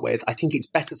start with, I think it's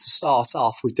better to start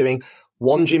off with doing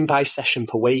 1 gym-based session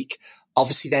per week.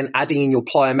 Obviously, then adding in your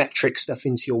plyometric stuff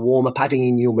into your warm-up, adding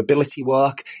in your mobility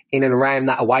work in and around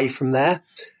that away from there.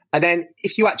 And then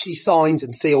if you actually find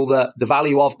and feel that the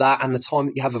value of that and the time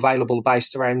that you have available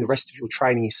based around the rest of your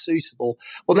training is suitable,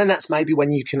 well, then that's maybe when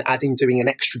you can add in doing an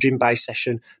extra gym-based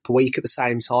session per week at the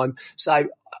same time. So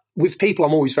with people,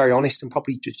 I'm always very honest and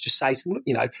probably just say to them, look,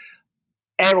 you know,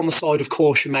 err on the side of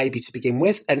caution maybe to begin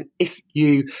with. And if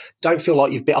you don't feel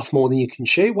like you've bit off more than you can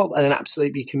chew, well, then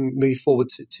absolutely you can move forward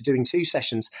to doing 2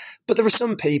 sessions. But there are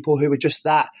some people who are just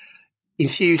that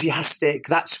enthusiastic,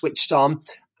 that switched on,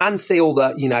 and feel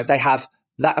that, you know, they have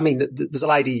that. I mean, there's a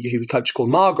lady who we coach called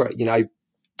Margaret, you know,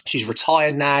 she's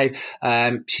retired now.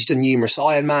 She's done numerous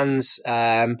Ironmans.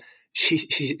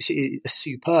 She's a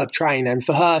superb trainer. And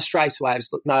for her, straight away, I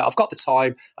was look, no, I've got the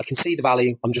time. I can see the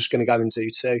value. I'm just going to go and do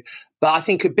 2. But I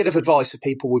think a bit of advice for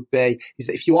people would be is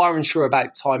that if you are unsure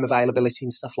about time availability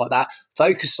and stuff like that,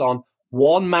 focus on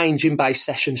 1 main gym-based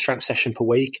session, strength session per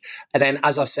week. And then,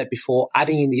 as I said before,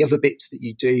 adding in the other bits that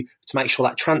you do to make sure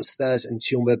that transfers into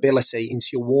your mobility, into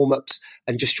your warm-ups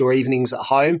and just your evenings at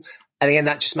home. And again,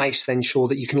 that just makes then sure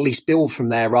that you can at least build from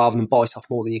there rather than bite off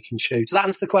more than you can chew. Does that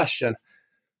answer the question?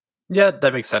 Yeah,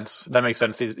 that makes sense.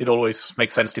 It always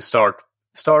makes sense to start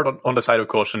on the side of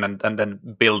caution and then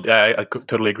build. I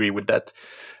totally agree with that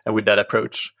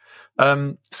approach.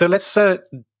 So let's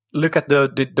look at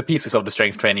the pieces of the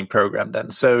strength training program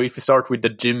then. So if you start with the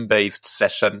gym-based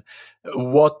session,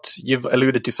 what you've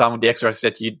alluded to some of the exercises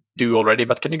that you do already,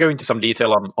 but can you go into some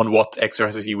detail on what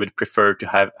exercises you would prefer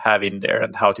to have in there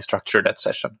and how to structure that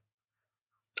session?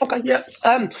 Okay, yeah.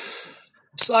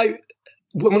 So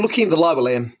when we're looking at the lower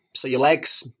limb, so your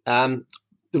legs, the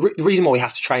reason why we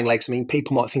have to train legs, I mean,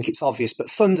 people might think it's obvious, but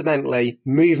fundamentally,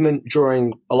 movement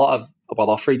during a lot of,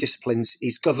 our 3 disciplines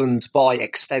is governed by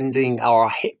extending our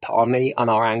hip, our knee, and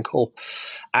our ankle.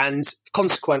 And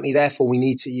consequently, therefore, we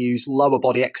need to use lower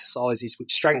body exercises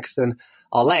which strengthen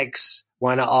our legs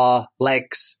when our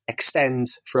legs extend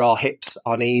through our hips,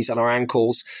 our knees, and our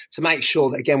ankles to make sure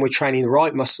that, again, we're training the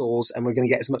right muscles and we're going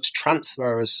to get as much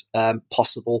transfer as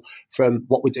possible from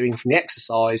what we're doing from the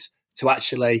exercise to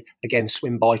actually, again,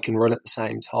 swim, bike, and run at the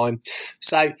same time.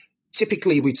 So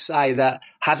typically we'd say that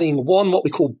having one, what we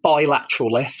call bilateral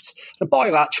lift. A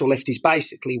bilateral lift is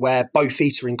basically where both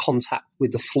feet are in contact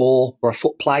with the floor or a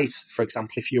foot plate, for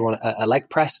example, if you're on a leg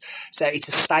press. So it's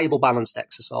a stable, balanced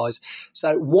exercise.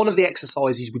 So one of the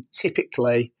exercises would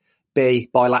typically be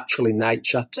bilateral in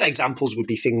nature. So examples would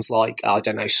be things like,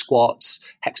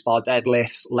 squats, hex bar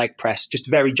deadlifts, leg press,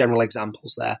 just very general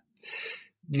examples there.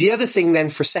 The other thing then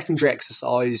for a secondary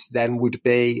exercise then would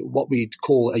be what we'd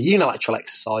call a unilateral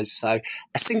exercise. So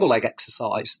a single leg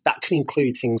exercise that can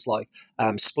include things like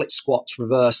split squats,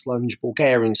 reverse lunge,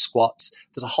 Bulgarian squats.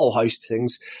 There's a whole host of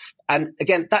things. And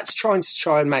again, that's trying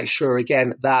and make sure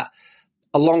again that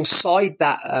alongside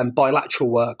that bilateral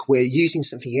work, we're using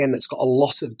something again that's got a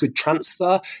lot of good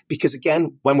transfer because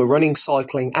again, when we're running,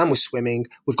 cycling and we're swimming,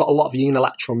 we've got a lot of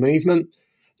unilateral movement.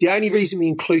 The only reason we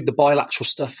include the bilateral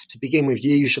stuff to begin with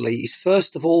usually is,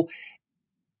 first of all,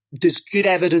 there's good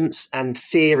evidence and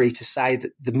theory to say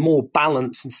that the more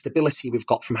balance and stability we've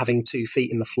got from having 2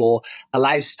 feet in the floor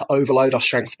allows us to overload our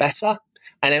strength better.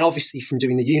 And then obviously from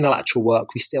doing the unilateral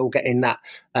work, we still get in that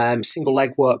single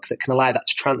leg work that can allow that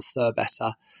to transfer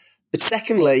better. But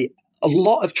secondly, a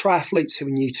lot of triathletes who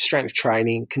are new to strength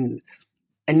training can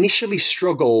initially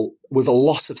struggle with a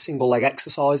lot of single leg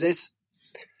exercises.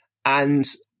 And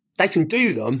they can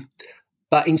do them,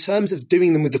 but in terms of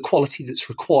doing them with the quality that's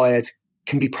required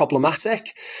can be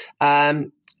problematic.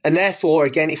 And therefore,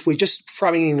 again, if we're just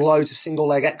throwing in loads of single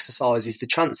leg exercises, the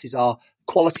chances are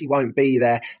quality won't be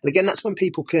there. And again, that's when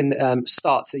people can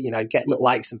start to, get little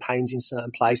aches and pains in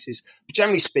certain places. But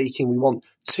generally speaking, we want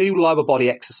 2 lower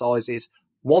body exercises,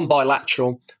 1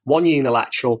 bilateral, 1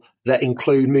 unilateral that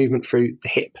include movement through the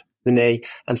hip, the knee,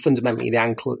 and fundamentally the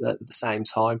ankle at the same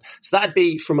time. So that'd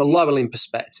be from a lower limb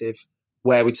perspective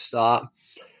where we'd start.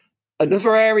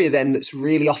 Another area then that's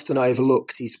really often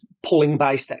overlooked is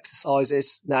pulling-based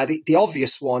exercises. Now, the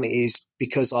obvious one is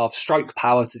because of stroke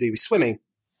power to do with swimming.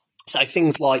 So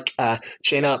things like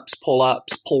chin-ups,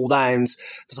 pull-ups, pull-downs,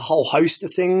 there's a whole host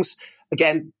of things.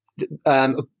 Again,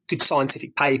 a good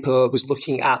scientific paper was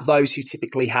looking at those who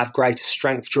typically have greater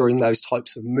strength during those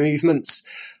types of movements.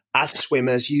 As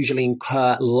swimmers, usually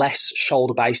incur less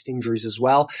shoulder-based injuries as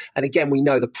well. And again, we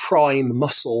know the prime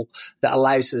muscle that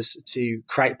allows us to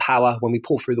create power when we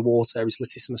pull through the water is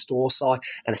latissimus dorsi.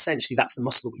 And essentially, that's the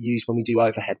muscle that we use when we do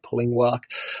overhead pulling work.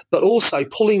 But also,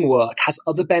 pulling work has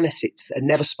other benefits that are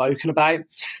never spoken about.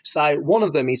 So one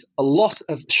of them is a lot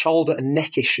of shoulder and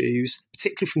neck issues,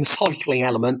 particularly from the cycling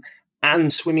element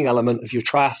and swimming element of your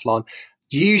triathlon,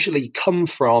 usually come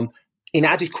from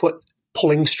inadequate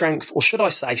pulling strength, or should I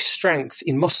say strength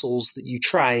in muscles that you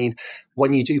train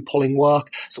when you do pulling work.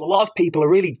 So a lot of people are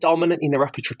really dominant in their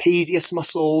upper trapezius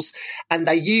muscles, and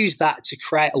they use that to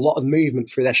create a lot of movement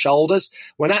through their shoulders,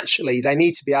 when actually they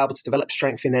need to be able to develop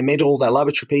strength in their middle, their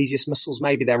lower trapezius muscles,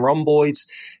 maybe their rhomboids,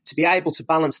 to be able to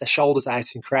balance their shoulders out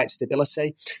and create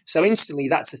stability. So instantly,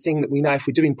 that's the thing that we know if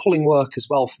we're doing pulling work as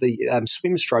well for the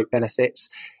swim stroke benefits,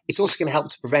 it's also going to help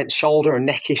to prevent shoulder and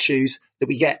neck issues that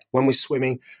we get when we're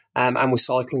swimming and we're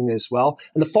cycling as well.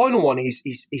 And the final one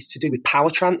is to do with power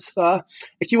transfer.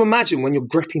 If you imagine when you're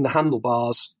gripping the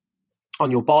handlebars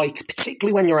on your bike,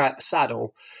 particularly when you're out the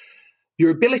saddle, your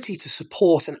ability to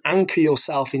support and anchor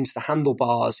yourself into the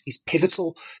handlebars is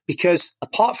pivotal, because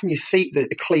apart from your feet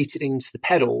that are cleated into the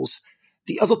pedals,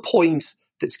 the other point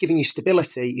that's giving you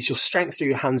stability is your strength through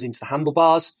your hands into the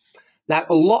handlebars. Now,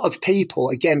 a lot of people,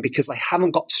 again, because they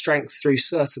haven't got strength through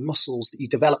certain muscles that you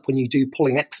develop when you do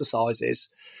pulling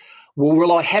exercises, will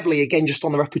rely heavily, again, just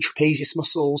on their upper trapezius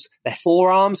muscles, their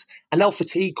forearms, and they'll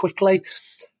fatigue quickly.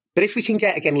 But if we can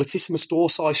get, again, latissimus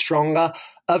dorsi stronger,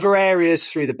 other areas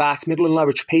through the back, middle and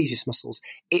lower trapezius muscles,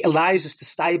 it allows us to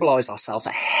stabilize ourselves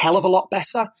a hell of a lot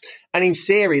better. And in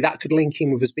theory, that could link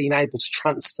in with us being able to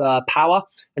transfer power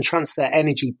and transfer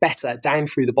energy better down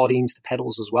through the body into the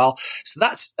pedals as well. So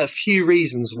that's a few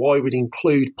reasons why we'd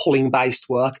include pulling-based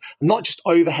work, not just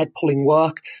overhead pulling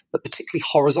work, but particularly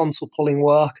horizontal pulling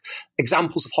work.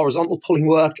 Examples of horizontal pulling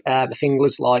work,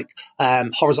 things like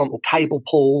horizontal cable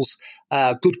pulls,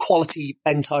 good quality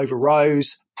bent over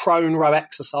rows, prone row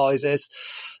exercises.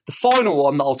 The final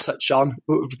one that I'll touch on,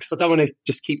 because I don't want to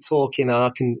just keep talking and I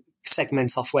can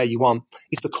segment off where you want,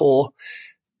 is the core.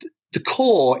 The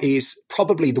core is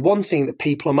probably the one thing that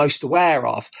people are most aware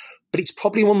of, but it's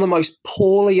probably one of the most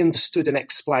poorly understood and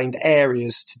explained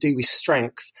areas to do with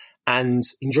strength and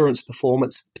endurance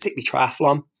performance, particularly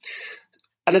triathlon.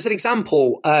 And as an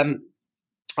example,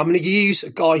 I'm going to use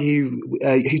a guy who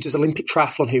does Olympic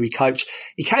triathlon, who we coach.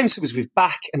 He came to us with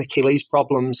back and Achilles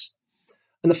problems.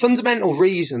 And the fundamental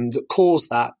reason that caused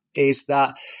that is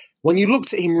that when you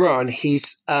looked at him run,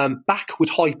 his back would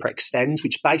hyperextend,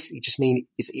 which basically just means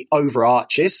it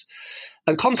overarches.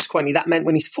 And consequently, that meant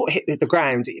when his foot hit the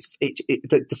ground,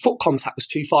 the foot contact was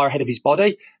too far ahead of his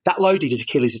body. That loaded his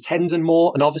Achilles tendon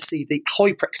more. And obviously, the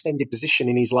hyperextended position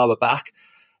in his lower back,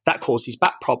 that caused his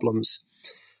back problems.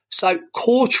 So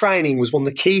core training was one of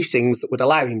the key things that would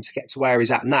allow him to get to where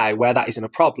he's at now, where that isn't a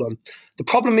problem. The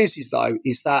problem is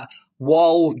that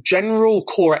while general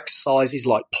core exercises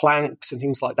like planks and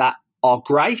things like that are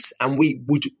great, and we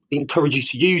would encourage you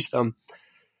to use them,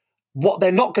 what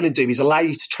they're not going to do is allow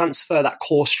you to transfer that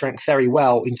core strength very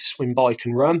well into swim, bike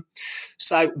and run.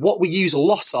 So what we use a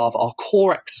lot of are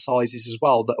core exercises as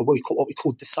well, that are what we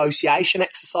call dissociation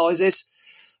exercises.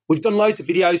 We've done loads of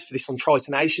videos for this on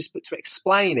Tritenacious, but to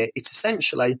explain it, it's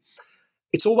essentially,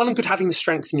 it's all well and good having the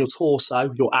strength in your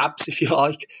torso, your abs, if you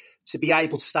like, to be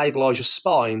able to stabilize your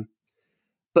spine.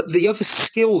 But the other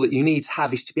skill that you need to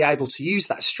have is to be able to use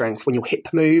that strength when your hip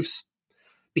moves.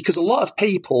 Because a lot of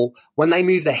people, when they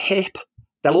move their hip,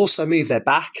 they'll also move their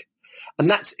back. And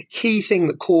that's a key thing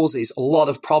that causes a lot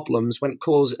of problems when it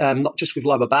causes, not just with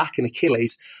lower back and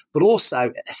Achilles, but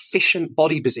also efficient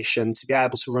body position to be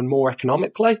able to run more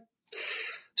economically.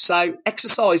 So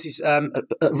exercise is a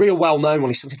real well-known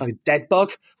one is something like a dead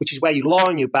bug, which is where you lie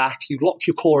on your back, you lock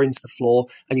your core into the floor,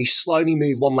 and you slowly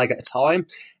move one leg at a time.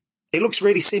 It looks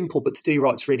really simple, but to do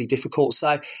right, it's really difficult.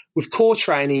 So with core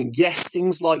training, yes,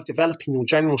 things like developing your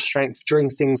general strength during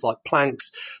things like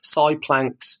planks, side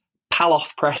planks,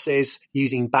 Pallof presses,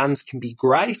 using bands can be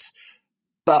great.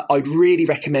 But I'd really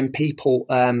recommend people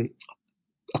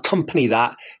accompany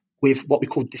that with what we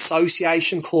call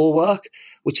dissociation core work,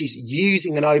 which is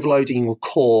using and overloading your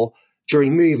core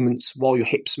during movements while your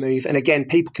hips move. And again,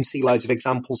 people can see loads of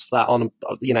examples for that on,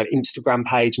 Instagram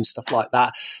page and stuff like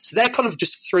that. So they're kind of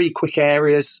just three quick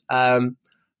areas that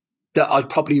I'd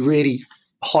probably really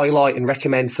highlight and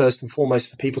recommend first and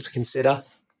foremost for people to consider.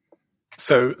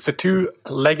 So 2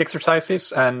 leg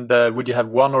exercises, and would you have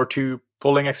 1 or 2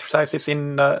 pulling exercises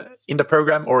in the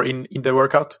program or in the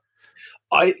workout?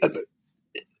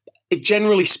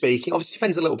 Generally speaking, obviously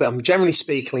depends a little bit. I'm generally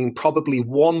speaking, probably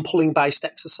 1 pulling-based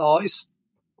exercise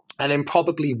and then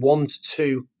probably 1 to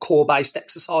 2 core-based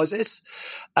exercises.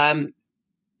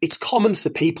 It's common for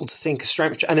people to think of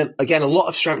strength, and again, a lot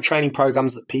of strength training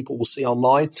programs that people will see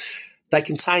online, they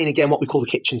contain, again, what we call the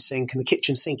kitchen sink, and the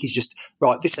kitchen sink is just,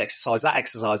 right, this exercise, that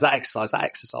exercise, that exercise, that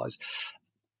exercise.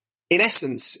 In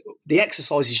essence, the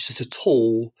exercise is just a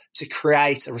tool to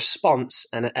create a response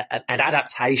and an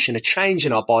adaptation, a change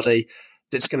in our body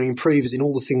that's going to improve us in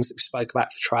all the things that we spoke about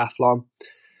for triathlon.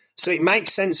 So it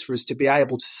makes sense for us to be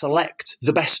able to select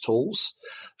the best tools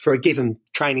for a given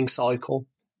training cycle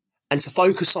and to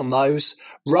focus on those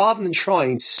rather than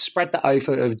trying to spread that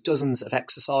over dozens of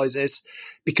exercises.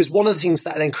 Because one of the things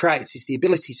that then creates is the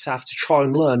ability to have to try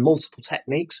and learn multiple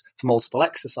techniques for multiple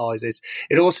exercises.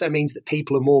 It also means that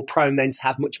people are more prone then to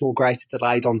have much more greater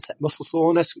delayed onset muscle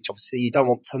soreness, which obviously you don't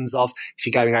want tons of if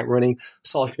you're going out running,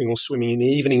 cycling or swimming in the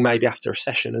evening, maybe after a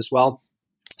session as well.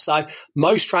 So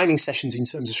most training sessions in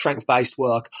terms of strength-based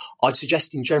work, I'd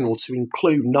suggest in general to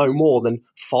include no more than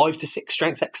 5 to 6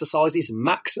 strength exercises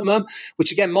maximum,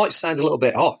 which again might sound a little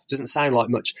bit, doesn't sound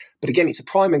like much. But again, it's a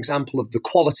prime example of the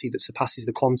quality that surpasses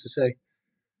the quantity.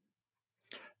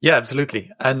 Yeah,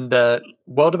 absolutely. And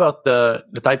what about the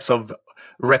types of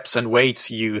reps and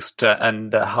weights used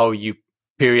and how you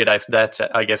periodize that,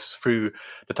 I guess, through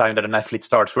the time that an athlete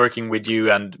starts working with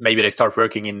you, and maybe they start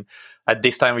working at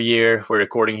this time of year. We're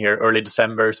recording here early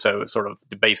December, so sort of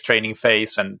the base training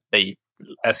phase, and they,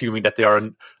 assuming that they are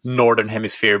a northern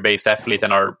hemisphere based athlete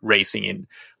and are racing in,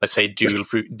 let's say,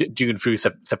 June through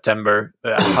September.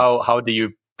 How do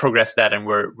you progress that and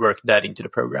work that into the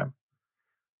program?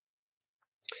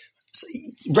 So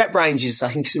rep ranges, I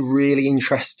think, is a really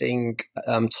interesting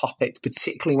topic,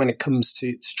 particularly when it comes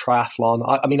to triathlon.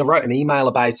 I wrote an email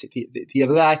about it the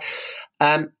other day.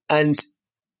 And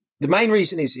the main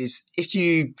reason is if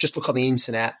you just look on the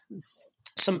internet,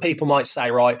 some people might say,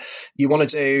 right, you want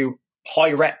to do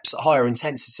high reps at higher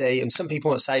intensity. And some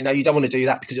people might say, no, you don't want to do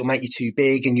that because it'll make you too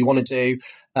big, and you want to do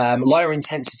lower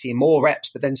intensity and more reps.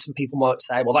 But then some people might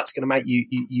say, well, that's going to make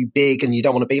you big and you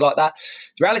don't want to be like that.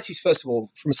 The reality is, first of all,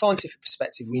 from a scientific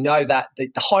perspective, we know that the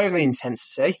higher the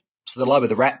intensity, so the lower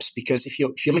the reps, because if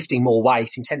you're lifting more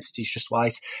weight, intensity is just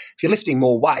weight. If you're lifting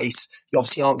more weight, you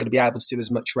obviously aren't going to be able to do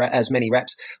as many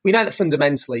reps. We know that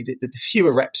fundamentally, the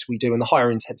fewer reps we do and the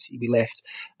higher intensity we lift,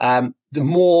 the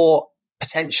more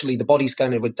potentially the body's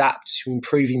going to adapt to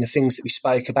improving the things that we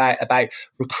spoke about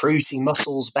recruiting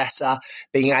muscles better,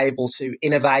 being able to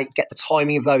innovate, get the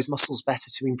timing of those muscles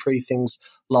better to improve things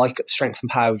like strength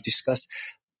and power we've discussed.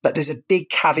 But there's a big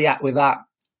caveat with that,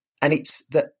 and it's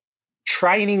that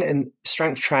training and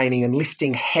strength training and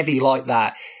lifting heavy like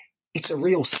that, it's a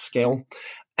real skill.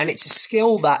 And it's a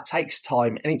skill that takes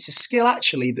time. And it's a skill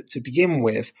actually that to begin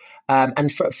with,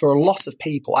 and for a lot of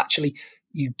people, actually,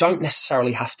 you don't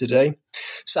necessarily have to do.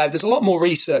 So there's a lot more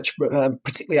research,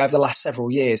 particularly over the last several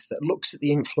years, that looks at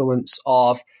the influence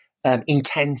of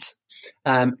intent.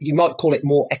 You might call it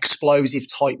more explosive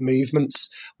type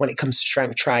movements when it comes to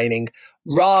strength training,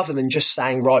 rather than just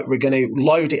saying, right, we're going to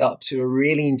load it up to a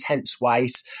really intense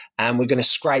weight and we're going to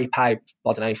scrape out,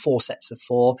 4 sets of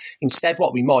 4. Instead,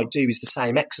 what we might do is the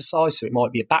same exercise. So it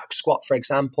might be a back squat, for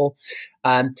example.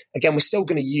 Again, we're still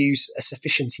going to use a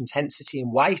sufficient intensity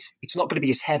and weight. It's not going to be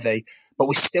as heavy, but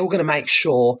we're still going to make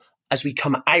sure as we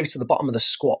come out of the bottom of the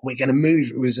squat, we're going to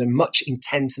move with as much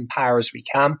intent and power as we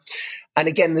can. And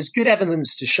again, there's good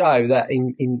evidence to show that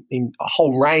in a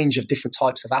whole range of different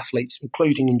types of athletes,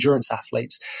 including endurance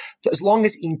athletes, that as long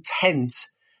as intent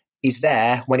is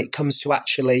there when it comes to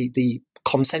actually the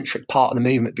concentric part of the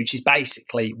movement, which is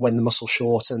basically when the muscle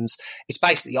shortens, it's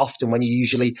basically often when you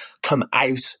usually come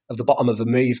out of the bottom of a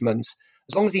movement.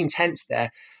 As long as the intent's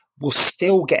there, we'll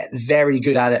still get very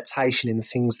good adaptation in the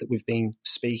things that we've been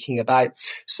speaking about.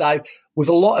 So with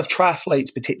a lot of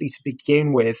triathletes, particularly to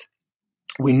begin with,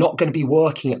 we're not going to be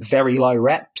working at very low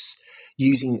reps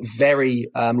using very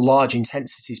large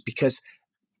intensities because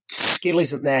skill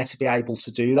isn't there to be able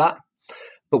to do that.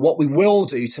 But what we will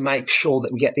do to make sure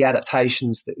that we get the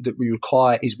adaptations that we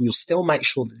require is we'll still make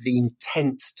sure that the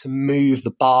intent to move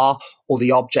the bar or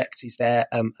the object is there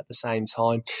at the same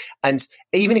time. And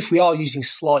even if we are using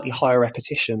slightly higher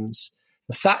repetitions,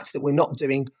 the fact that we're not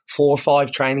doing 4 or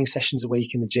 5 training sessions a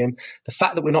week in the gym, the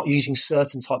fact that we're not using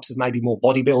certain types of maybe more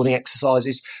bodybuilding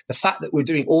exercises, the fact that we're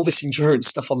doing all this endurance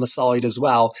stuff on the side as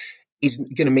well, is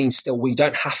going to mean still we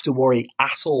don't have to worry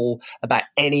at all about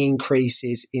any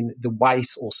increases in the weight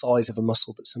or size of a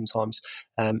muscle that sometimes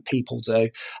people do.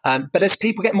 But as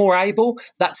people get more able,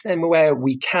 that's then where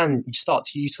we can start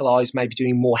to utilize maybe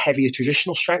doing more heavier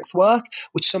traditional strength work,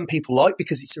 which some people like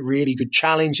because it's a really good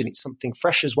challenge and it's something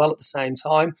fresh as well at the same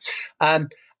time.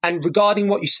 And regarding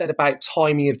what you said about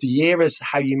timing of the year as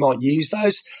how you might use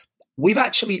those, we've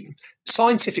actually,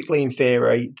 scientifically in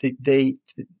theory,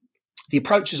 the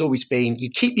approach has always been you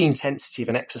keep the intensity of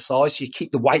an exercise, you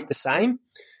keep the weight the same,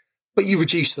 but you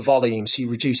reduce the volume, so you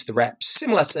reduce the reps,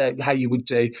 similar to how you would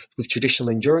do with traditional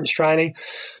endurance training.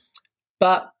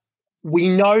 But we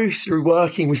know through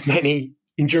working with many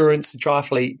endurance and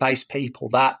triathlete-based people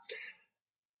that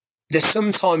there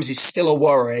sometimes is still a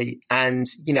worry, and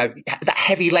that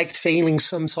heavy-legged feeling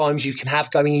sometimes you can have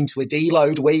going into a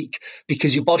deload week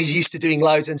because your body's used to doing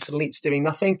loads and suddenly it's doing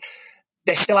nothing.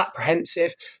 They're still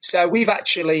apprehensive. So we've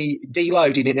actually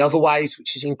deloaded in other ways,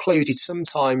 which has included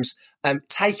sometimes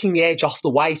taking the edge off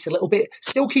the weight a little bit,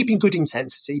 still keeping good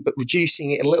intensity, but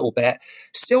reducing it a little bit,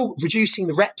 still reducing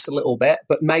the reps a little bit,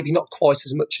 but maybe not quite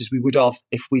as much as we would have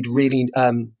if we'd really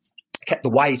kept the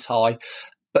weight high,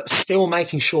 but still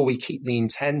making sure we keep the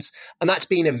intent. And that's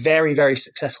been a very, very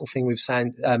successful thing we've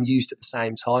used at the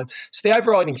same time. So the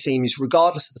overriding theme is,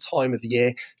 regardless of the time of the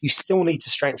year, you still need to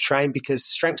strength train, because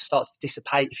strength starts to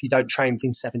dissipate if you don't train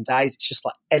within 7 days. It's just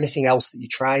like anything else that you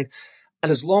train.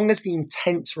 And as long as the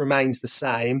intent remains the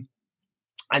same,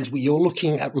 and you're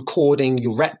looking at recording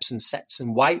your reps and sets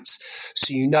and weights,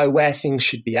 so you know where things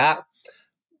should be at,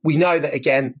 we know that,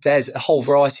 again, there's a whole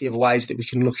variety of ways that we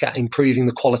can look at improving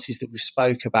the qualities that we've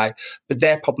spoke about, but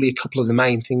they're probably a couple of the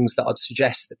main things that I'd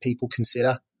suggest that people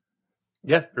consider.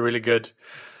 Yeah, really good.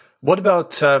 What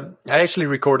about, I actually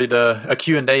recorded a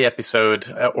Q&A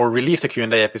episode, or released a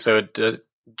Q&A episode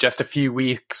just a few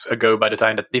weeks ago by the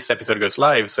time that this episode goes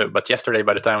live, but yesterday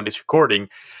by the time of this recording,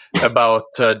 about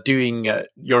doing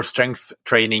your strength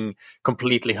training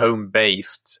completely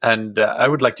home-based. And I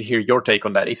would like to hear your take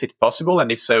on that. Is it possible?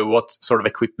 And if so, what sort of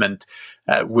equipment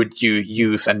would you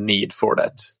use and need for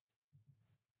that?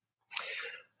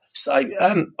 So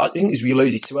I think, as we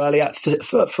alluded to earlier,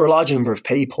 for a large number of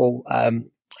people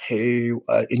who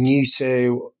are new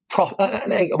to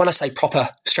when I say proper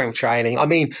strength training, I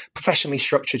mean professionally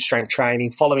structured strength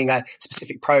training, following a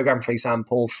specific program, for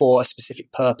example, for a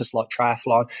specific purpose like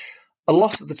triathlon. A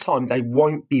lot of the time, they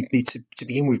won't be to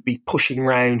begin with, be pushing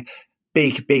around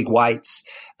big weights.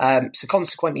 So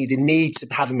consequently, the need to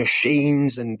have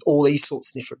machines and all these sorts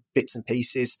of different bits and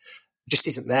pieces just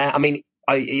isn't there. I mean,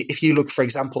 if you look, for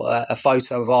example, at a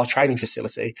photo of our training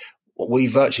facility, we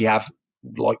virtually have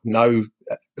no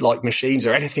machines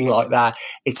or anything like that.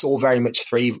 It's all very much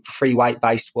free weight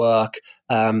based work,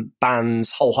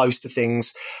 bands, whole host of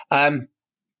things.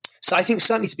 So I think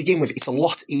certainly to begin with, it's a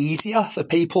lot easier for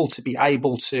people to be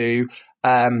able to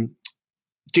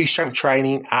do strength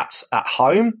training at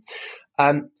home.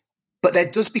 But there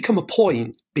does become a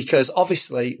point, because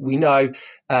obviously we know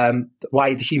the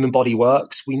way the human body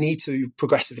works, we need to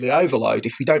progressively overload.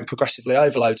 If we don't progressively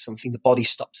overload something, the body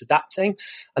stops adapting.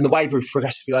 And the way we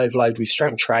progressively overload with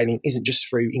strength training isn't just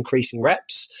through increasing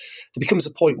reps. There becomes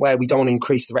a point where we don't want to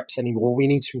increase the reps anymore. We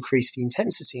need to increase the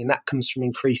intensity, and that comes from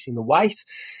increasing the weight.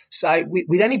 So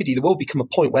with anybody, there will become a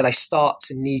point where they start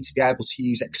to need to be able to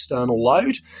use external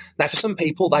load. Now, for some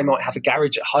people, they might have a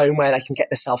garage at home where they can get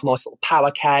themselves a nice little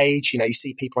power cage. You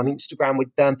see people on Instagram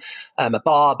with them, a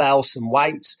barbell, some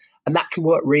weights, and that can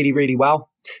work really, really well.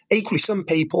 Equally, some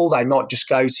people, they might just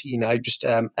go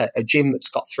to, a gym that's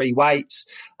got 3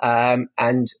 weights,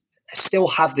 and still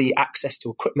have the access to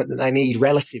equipment that they need,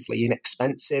 relatively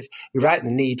inexpensive, without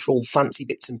the need for all fancy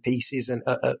bits and pieces and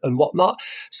whatnot.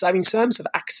 So in terms of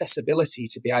accessibility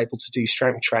to be able to do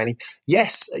strength training,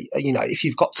 yes, if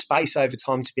you've got space over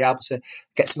time to be able to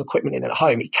get some equipment in at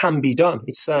home, it can be done.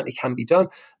 It certainly can be done.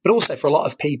 But also for a lot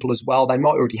of people as well, they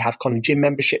might already have kind of gym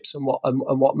memberships and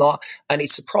whatnot. And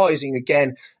it's surprising,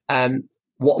 again,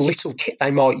 what little kit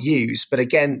they might use. But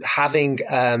again, having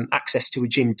access to a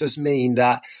gym does mean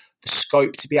that the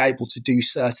scope to be able to do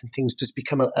certain things does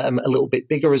become a little bit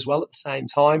bigger as well at the same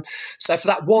time. So for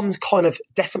that one kind of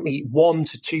definitely 1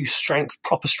 to 2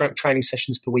 proper strength training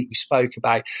sessions per week we spoke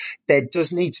about, there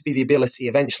does need to be the ability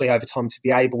eventually over time to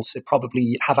be able to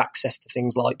probably have access to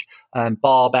things like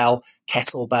barbell,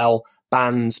 kettlebell,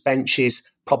 bands,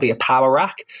 benches, probably a power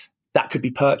rack. That could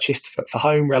be purchased for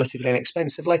home relatively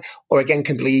inexpensively, or again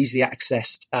can be easily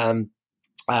accessed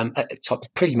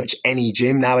pretty much any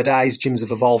gym nowadays. Gyms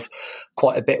have evolved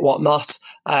quite a bit, whatnot.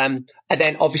 And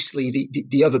then obviously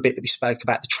the other bit that we spoke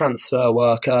about, the transfer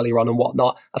work earlier on and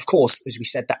whatnot, of course, as we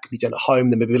said, that could be done at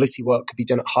home. The mobility work could be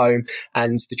done at home,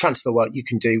 and the transfer work you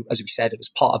can do, as we said, as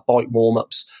part of bike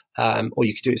warm-ups, or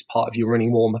you could do it as part of your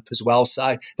running warm-up as well.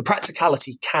 So the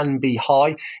practicality can be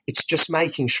high. It's just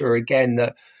making sure, again,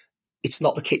 that it's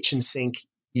not the kitchen sink.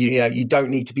 You don't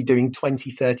need to be doing 20,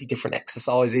 30 different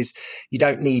exercises. You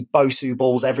don't need BOSU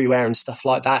balls everywhere and stuff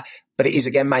like that. But it is,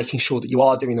 again, making sure that you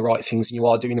are doing the right things and you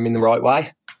are doing them in the right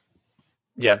way.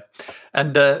 Yeah.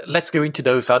 And let's go into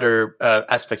those other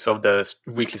aspects of the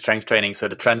weekly strength training. So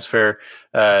the transfer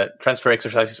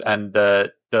exercises and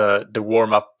the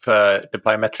warm up, the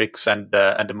plyometrics and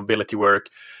the mobility work.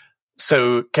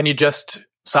 So can you just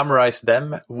summarize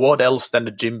them, what else than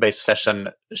the gym-based session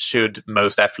should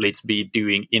most athletes be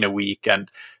doing in a week? And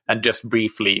just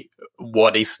briefly,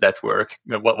 what is that work?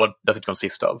 What does it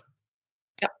consist of?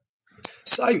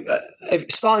 So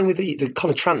starting with the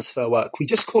kind of transfer work, we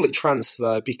just call it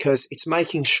transfer because it's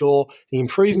making sure the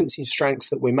improvements in strength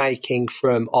that we're making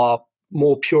from our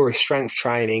more purest strength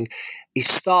training is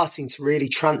starting to really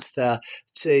transfer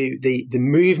to the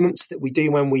movements that we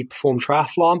do when we perform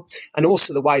triathlon, and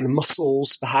also the way the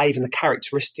muscles behave and the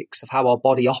characteristics of how our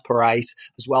body operates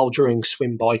as well during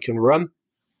swim, bike and run.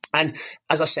 And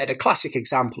as I said, a classic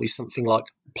example is something like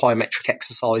plyometric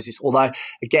exercises, although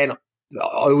again, I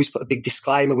always put a big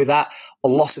disclaimer with that. A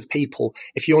lot of people,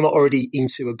 if you're not already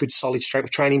into a good solid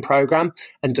strength training program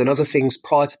and done other things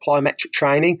prior to plyometric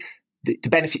training, the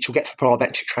benefits you'll get for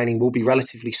plyometric training will be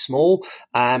relatively small.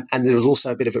 And there's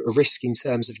also a bit of a risk in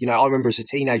terms of, I remember as a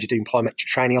teenager doing plyometric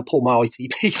training, I pulled my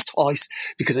ITPs twice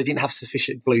because I didn't have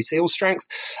sufficient gluteal strength.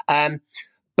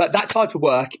 But that type of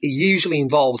work, it usually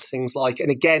involves things like, and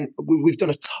again, we've done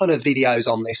a ton of videos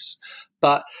on this,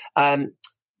 but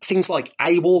things like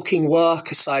A-walking work,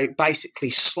 so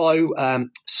basically slow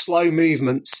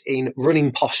movements in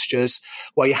running postures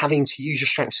where you're having to use your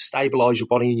strength to stabilize your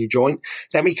body and your joint.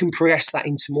 Then we can progress that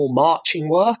into more marching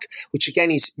work, which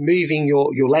again is moving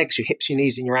your legs, your hips, your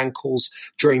knees and your ankles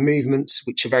during movements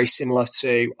which are very similar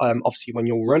to obviously when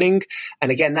you're running.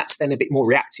 And again, that's then a bit more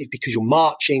reactive because you're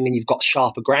marching and you've got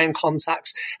sharper ground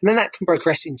contacts. And then that can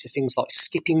progress into things like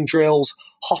skipping drills,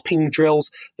 hopping drills.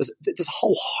 There's a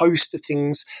whole host of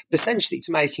things. But essentially, it's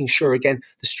making sure, again,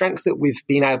 the strength that we've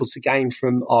been able to gain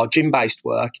from our gym-based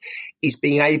work is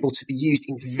being able to be used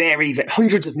in very, very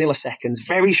hundreds of milliseconds,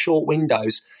 very short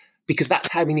windows, because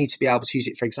that's how we need to be able to use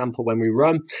it, for example, when we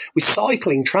run. With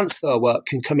cycling, transfer work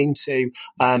can come into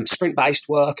sprint-based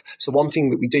work. So one thing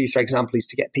that we do, for example, is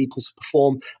to get people to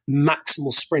perform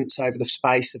maximal sprints over the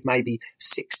space of maybe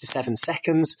 6 to 7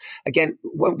 seconds. Again,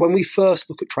 when we first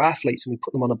look at triathletes and we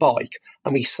put them on a bike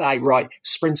and we say, right,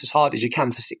 sprint as hard as you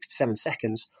can for 6 to 7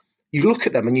 seconds, you look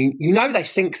at them and you know they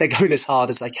think they're going as hard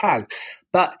as they can.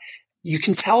 But you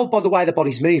can tell by the way the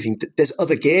body's moving that there's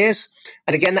other gears.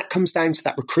 And again, that comes down to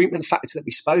that recruitment factor that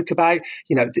we spoke about.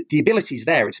 The ability's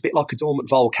there. It's a bit like a dormant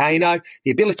volcano. The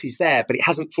ability's there, but it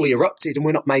hasn't fully erupted and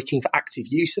we're not making for active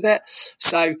use of it.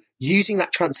 So using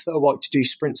that transfer work to do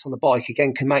sprints on the bike,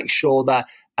 again, can make sure that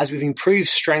as we've improved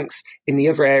strength in the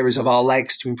other areas of our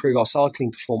legs to improve our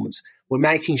cycling performance, we're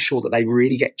making sure that they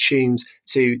really get tuned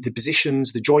to the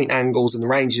positions, the joint angles and the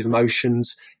ranges of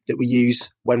motions that we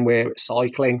use when we're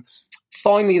cycling.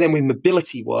 Finally, then with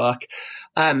mobility work,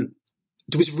 there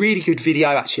was a really good video,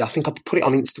 actually, I think I put it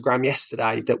on Instagram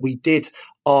yesterday, that we did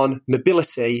on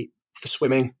mobility for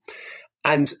swimming.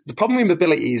 And the problem with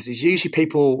mobility is usually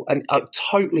people, and I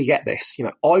totally get this,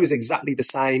 I was exactly the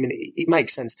same and it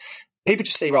makes sense. People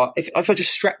just say, right, if I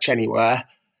just stretch anywhere,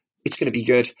 it's going to be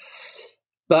good.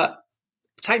 But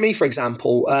take me, for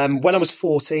example, when I was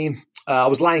 14, I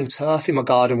was laying turf in my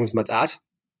garden with my dad.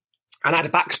 And I had a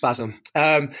back spasm.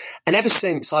 And ever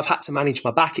since, I've had to manage my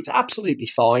back. It's absolutely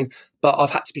fine, but I've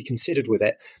had to be considered with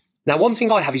it. Now, one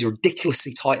thing I have is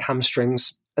ridiculously tight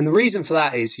hamstrings. And the reason for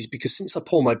that is because since I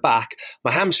pull my back,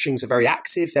 my hamstrings are very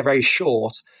active, they're very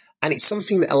short, and it's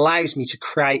something that allows me to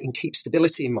create and keep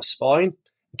stability in my spine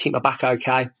and keep my back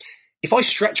okay. If I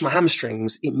stretch my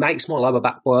hamstrings, it makes my lower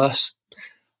back worse.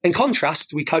 In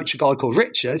contrast, we coach a guy called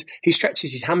Richard who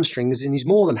stretches his hamstrings and he's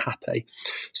more than happy.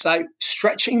 So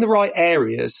stretching the right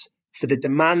areas for the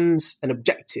demands and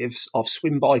objectives of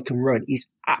swim, bike and run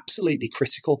is absolutely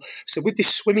critical. So with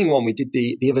this swimming one we did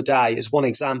the other day as one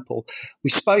example, we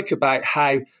spoke about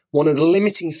how one of the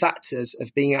limiting factors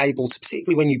of being able to,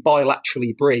 particularly when you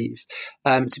bilaterally breathe,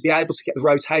 to be able to get the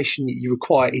rotation that you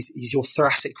require is your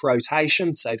thoracic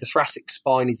rotation. So the thoracic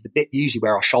spine is the bit usually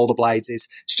where our shoulder blades is.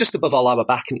 It's just above our lower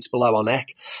back and it's below our neck.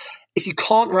 If you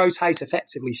can't rotate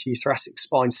effectively to your thoracic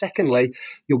spine, secondly,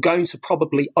 you're going to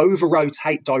probably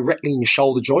over-rotate directly in your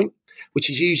shoulder joint, which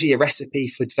is usually a recipe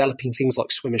for developing things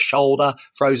like swimmer's shoulder,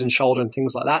 frozen shoulder and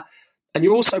things like that. And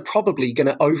you're also probably going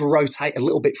to over-rotate a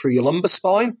little bit through your lumbar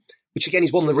spine, which again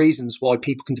is one of the reasons why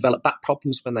people can develop back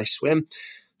problems when they swim.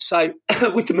 So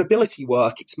with the mobility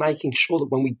work, it's making sure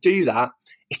that when we do that,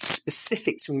 it's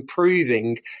specific to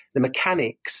improving the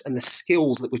mechanics and the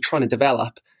skills that we're trying to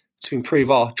develop to improve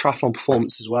our triathlon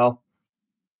performance as well.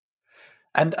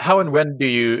 And how and when do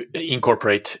you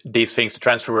incorporate these things, the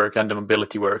transfer work and the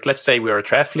mobility work? Let's say we are a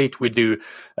triathlete, we do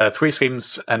 3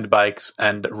 swims and bikes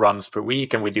and runs per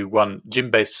week, and we do 1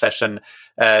 gym-based session.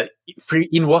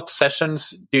 In what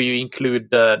sessions do you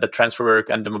include the transfer work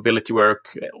and the mobility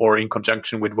work, or in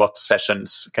conjunction with what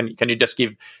sessions? Can you just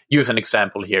use an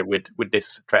example here with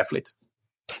this triathlete?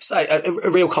 So a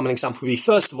real common example would be,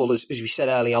 first of all, as we said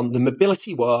earlier on, the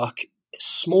mobility work,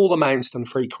 small amounts done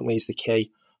frequently is the key.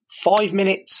 5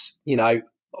 minutes,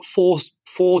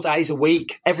 4 days a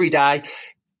week, every day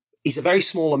is a very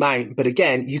small amount. But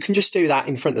again, you can just do that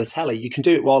in front of the telly. You can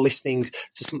do it while listening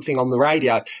to something on the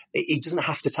radio. It doesn't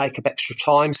have to take up extra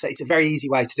time. So it's a very easy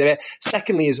way to do it.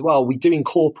 Secondly, as well, we do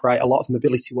incorporate a lot of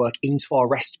mobility work into our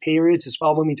rest periods as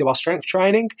well when we do our strength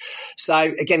training.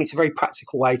 So again, it's a very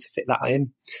practical way to fit that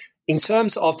in. In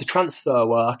terms of the transfer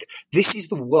work, this is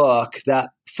the work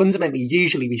that fundamentally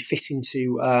usually we fit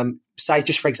into, say,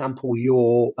 just for example,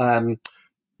 your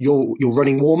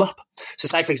running warm-up. So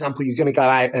say, for example, you're going to go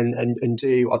out and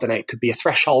do, I don't know, it could be a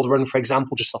threshold run, for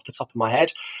example, just off the top of my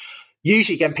head.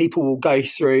 Usually, again, people will go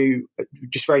through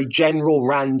just very general,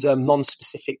 random,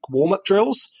 non-specific warm-up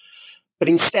drills. But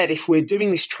instead, if we're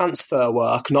doing this transfer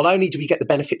work, not only do we get the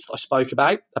benefits that I spoke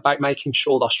about making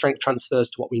sure that our strength transfers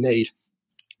to what we need,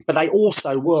 but they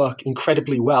also work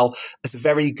incredibly well as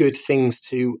very good things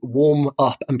to warm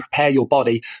up and prepare your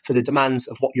body for the demands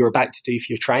of what you're about to do for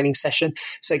your training session.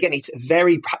 So again, it's a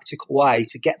very practical way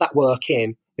to get that work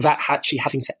in without actually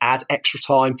having to add extra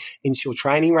time into your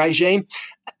training regime.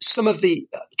 Some of the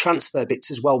transfer bits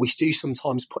as well, we do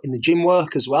sometimes put in the gym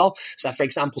work as well. So for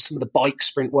example, some of the bike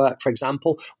sprint work, for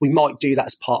example, we might do that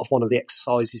as part of one of the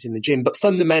exercises in the gym. But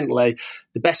fundamentally,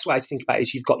 the best way to think about it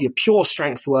is you've got your pure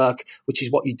strength work, which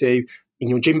is what you do in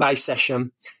your gym-based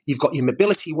session. You've got your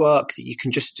mobility work that you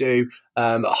can just do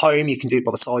at home. You can do it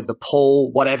by the side of the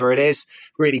pool, whatever it is,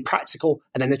 really practical.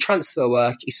 And then the transfer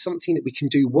work is something that we can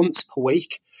do once per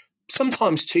week,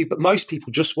 sometimes 2, but most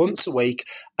people just once a week.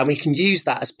 And we can use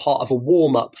that as part of a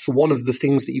warm-up for one of the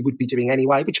things that you would be doing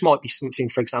anyway, which might be something,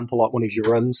 for example, like one of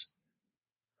your runs.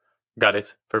 Got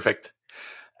it. Perfect.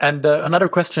 And another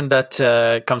question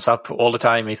that comes up all the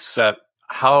time is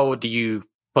how do you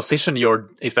position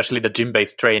especially the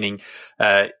gym-based training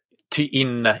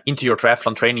into your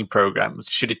triathlon training program?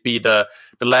 Should it be the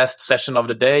last session of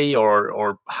the day,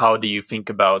 or how do you think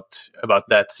about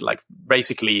that? Like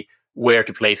basically where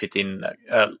to place it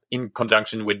in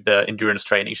conjunction with the endurance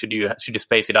training? Should you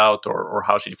space it out, or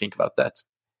how should you think about that?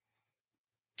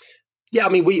 Yeah, I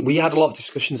mean, we had a lot of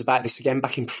discussions about this again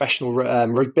back in professional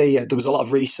rugby. There was a lot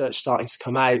of research starting to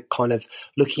come out, kind of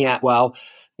looking at, well,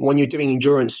 when you're doing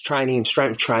endurance training and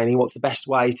strength training, what's the best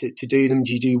way to do them?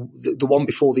 Do you do the one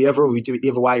before the other, or we do it the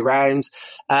other way around?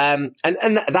 And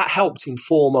that helped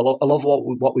inform a lot of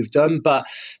what we've done. But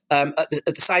at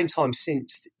the same time,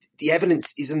 since the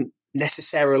evidence isn't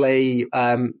necessarily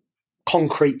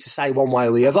concrete to say one way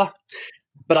or the other,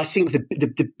 but I think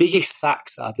the biggest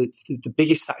factor, the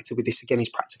biggest factor with this again is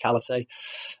practicality.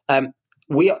 I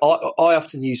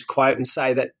often use a quote and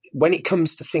say that when it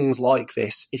comes to things like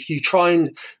this, if you try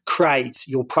and create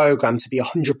your program to be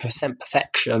 100%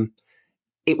 perfection,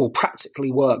 it will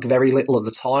practically work very little of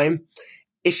the time.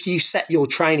 If you set your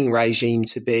training regime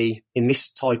to be, in this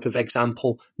type of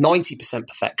example, 90%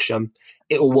 perfection,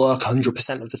 it will work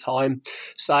 100% of the time.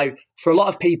 So for a lot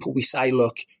of people, we say,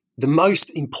 look, the most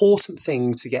important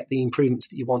thing to get the improvements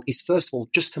that you want is, first of all,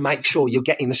 just to make sure you're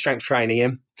getting the strength training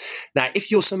in. Now, if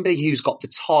you're somebody who's got the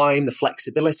time, the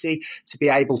flexibility to be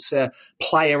able to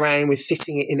play around with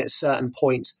fitting it in at certain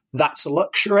points, that's a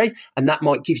luxury, and that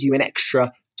might give you an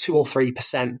extra 2 or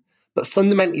 3%. But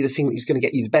fundamentally, the thing that is going to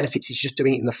get you the benefits is just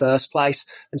doing it in the first place.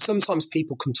 And sometimes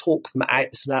people can talk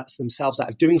themselves out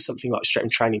of doing something like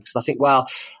strength training because I think, well,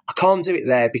 I can't do it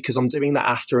there because I'm doing that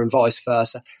after, and vice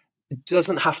versa. It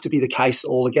doesn't have to be the case at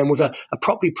all. Again, with a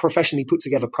properly professionally put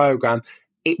together program,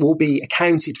 it will be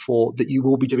accounted for that you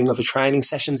will be doing other training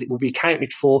sessions. It will be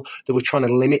accounted for that we're trying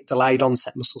to limit delayed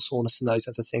onset muscle soreness and those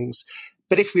other things.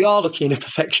 But if we are looking in a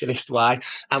perfectionist way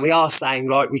and we are saying,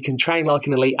 like, we can train like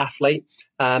an elite athlete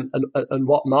and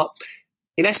whatnot,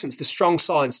 in essence, the strong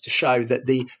science to show that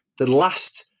the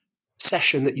last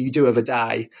session that you do of a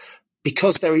day,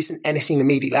 because there isn't anything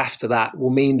immediately after that, will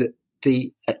mean that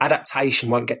the adaptation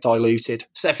won't get diluted.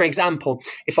 So, for example,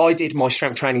 if I did my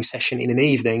strength training session in an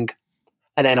evening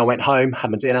and then I went home, had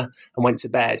my dinner and went to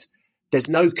bed, there's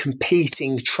no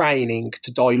competing training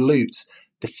to dilute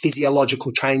the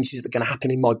physiological changes that are going to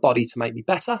happen in my body to make me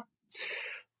better.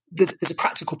 There's a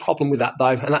practical problem with that, though,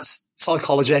 and that's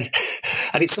psychology.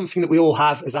 And it's something that we all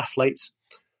have as athletes.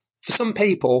 For some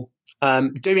people,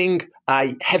 doing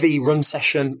a heavy run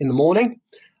session in the morning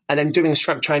and then doing a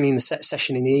strength training in the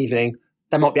session in the evening,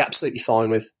 they might be absolutely fine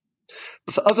with.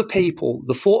 But for other people,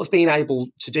 the thought of being able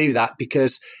to do that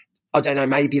because, I don't know,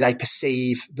 maybe they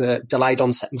perceive the delayed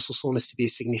onset muscle soreness to be a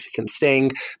significant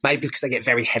thing, maybe because they get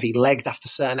very heavy legged after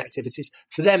certain activities.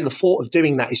 For them, the thought of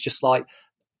doing that is just like,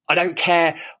 I don't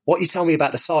care what you tell me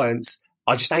about the science,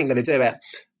 I just ain't going to do it.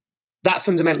 That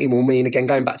fundamentally will mean, again,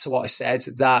 going back to what I said,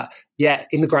 that, yeah,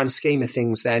 in the grand scheme of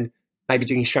things, then maybe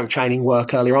doing strength training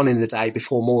work earlier on in the day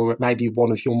before maybe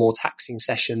one of your more taxing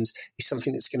sessions is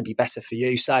something that's going to be better for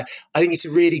you. So I think it's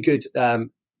a really good a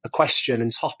question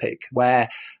and topic where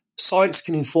science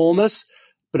can inform us,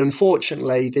 but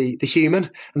unfortunately the human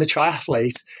and the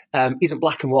triathlete isn't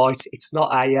black and white. It's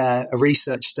not a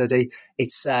research study.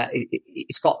 It's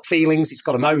got feelings, it's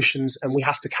got emotions, and we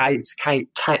have to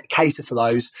cater for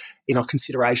those in our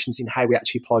considerations in how we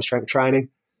actually apply strength training.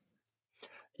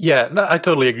 Yeah, no, I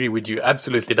totally agree with you.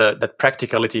 Absolutely, that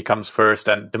practicality comes first,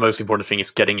 and the most important thing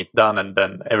is getting it done, and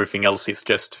then everything else is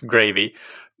just gravy.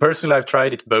 Personally, I've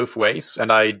tried it both ways,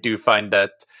 and I do find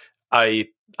that I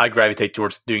gravitate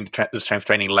towards doing the strength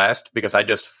training last, because I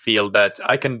just feel that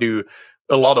I can do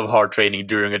a lot of hard training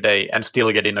during a day and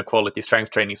still get in a quality strength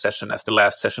training session as the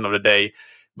last session of the day.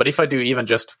 But if I do even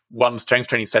just one strength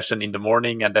training session in the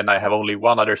morning, and then I have only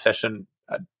one other session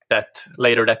that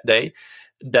later that day,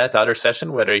 that other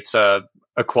session, whether it's a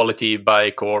quality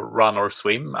bike or run or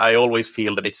swim, I always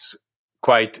feel that it's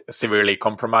quite severely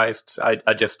compromised.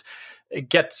 I just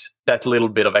get that little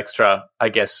bit of extra, I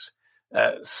guess,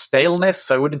 staleness.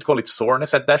 I wouldn't call it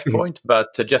soreness at that point, but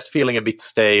just feeling a bit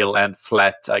stale and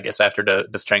flat, I guess, after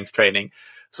the strength training.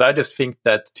 So I just think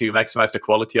that to maximize the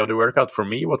quality of the workout, for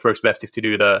me, what works best is to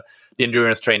do the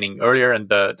endurance training earlier and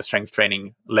the strength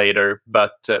training later.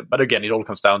 But again, it all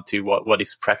comes down to what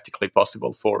is practically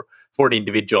possible for the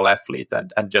individual athlete,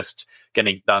 and just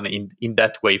getting it done in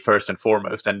that way first and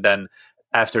foremost. And then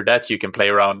after that, you can play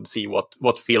around and see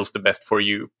what feels the best for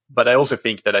you. But I also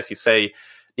think that, as you say,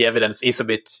 the evidence is a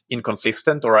bit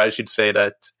inconsistent, or I should say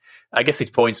that I guess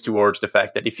it points towards the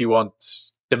fact that if you want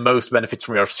the most benefits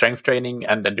from your strength training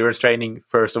and endurance training,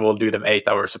 first of all, do them 8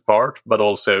 hours apart, but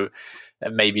also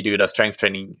maybe do the strength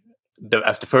training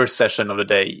as the first session of the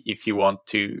day if you want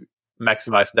to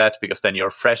maximize that, because then you're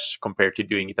fresh, compared to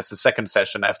doing it as a second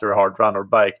session after a hard run or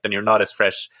bike. Then you're not as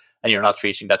fresh and you're not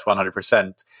reaching that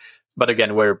 100%. But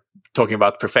again, we're talking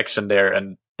about perfection there,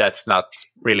 and that's not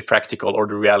really practical or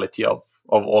the reality of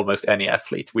almost any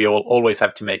athlete. We always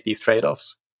have to make these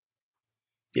trade-offs.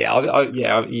 Yeah,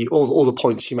 all the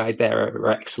points you made there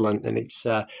are excellent, and it's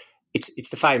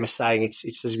the famous saying.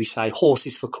 It's as we say,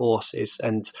 horses for courses.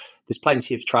 And there's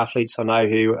plenty of triathletes I know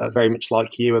who are very much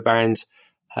like you around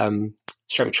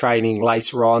strength training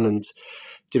later on and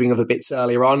doing other bits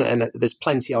earlier on. And there's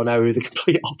plenty I know who are the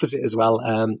complete opposite as well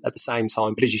at the same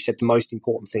time. But as you said, the most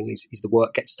important thing is the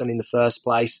work gets done in the first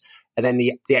place, and then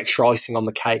the extra icing on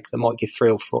the cake that might give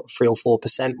 3 or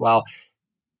 4%. Well,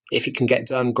 if it can get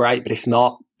done, great. But if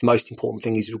not, the most important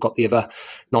thing is we've got the other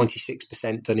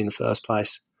 96% done in the first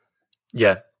place.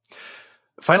 Yeah.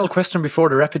 Final question before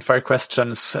the rapid fire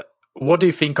questions. What do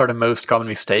you think are the most common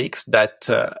mistakes that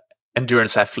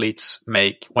endurance athletes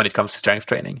make when it comes to strength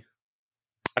training?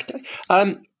 Okay.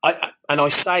 I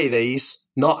say these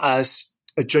not as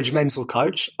a judgmental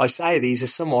coach. I say these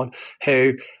as someone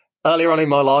who earlier on in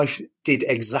my life did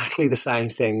exactly the same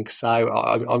thing. So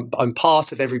I'm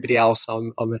part of everybody else.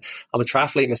 I'm a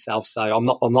triathlete myself, so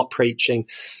I'm not preaching.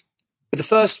 But the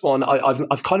first one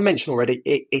I've kind of mentioned already.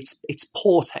 It's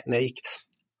poor technique,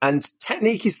 and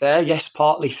technique is there, yes,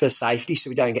 partly for safety, so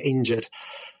we don't get injured.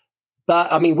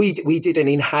 But I mean, we did an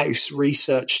in-house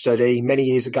research study many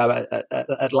years ago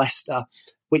at Leicester,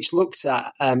 which looked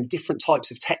at different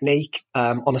types of technique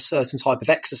on a certain type of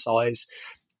exercise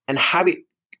and how it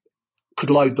could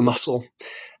load the muscle.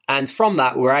 And from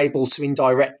that, we're able to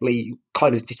indirectly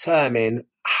kind of determine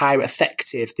how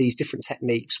effective these different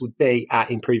techniques would be at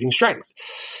improving strength.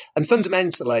 And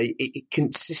fundamentally, it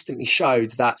consistently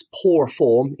showed that poorer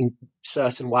form in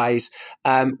certain ways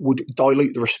would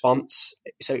dilute the response.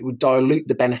 So it would dilute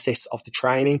the benefits of the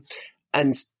training.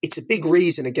 And it's a big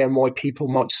reason, again, why people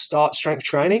might start strength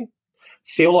training,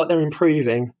 feel like they're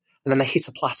improving, and then they hit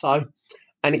a plateau.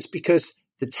 And it's because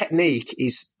the technique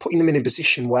is putting them in a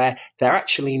position where they're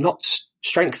actually not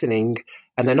strengthening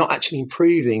and they're not actually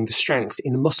improving the strength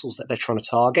in the muscles that they're trying to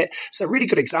target. So a really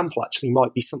good example actually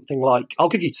might be something like, I'll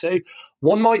give you two.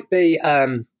 One might be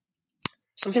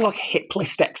something like a hip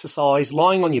lift exercise,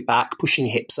 lying on your back, pushing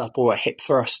hips up, or a hip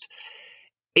thrust.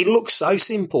 It looks so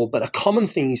simple, but a common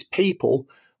thing is people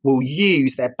will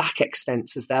use their back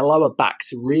extensors, their lower back,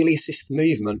 to really assist the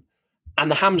movement, and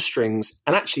the hamstrings,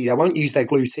 and actually they won't use their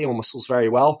gluteal muscles very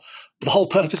well. But the whole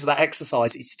purpose of that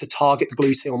exercise is to target the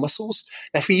gluteal muscles.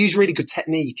 Now, if we use really good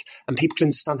technique and people can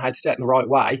understand how to do it in the right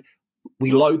way,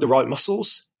 we load the right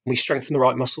muscles, and we strengthen the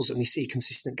right muscles, and we see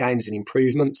consistent gains and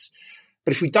improvements.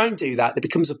 But if we don't do that, there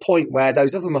becomes a point where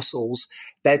those other muscles,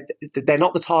 they're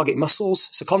not the target muscles.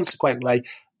 So consequently,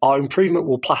 our improvement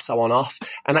will plateau on off.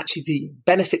 And actually the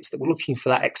benefits that we're looking for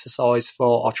that exercise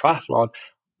for our triathlon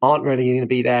aren't really going to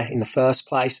be there in the first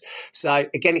place. So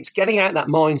again, it's getting out that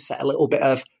mindset a little bit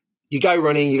of, you go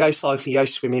running, you go cycling, you go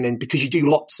swimming, and because you do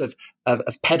lots of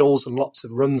pedals and lots of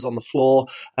runs on the floor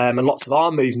and lots of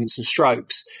arm movements and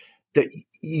strokes, that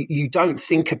you don't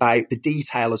think about the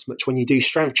detail as much when you do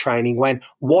strength training, when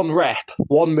one rep,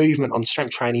 one movement on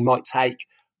strength training might take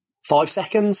 5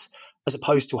 seconds as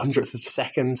opposed to 100th of a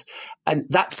second. And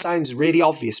that sounds really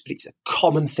obvious, but it's a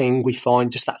common thing we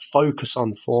find, just that focus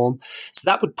on form. So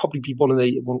that would probably be one of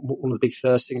the big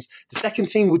first things. The second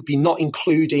thing would be not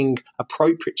including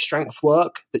appropriate strength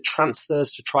work that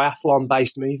transfers to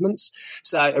triathlon-based movements.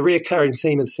 So a reoccurring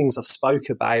theme of the things I've spoke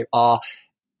about are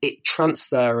it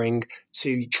transferring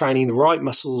to training the right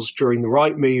muscles during the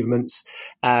right movements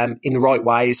in the right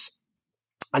ways.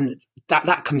 And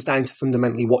that comes down to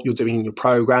fundamentally what you're doing in your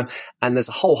program. And there's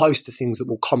a whole host of things that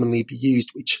will commonly be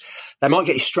used, which they might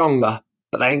get you stronger,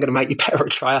 but they ain't going to make you better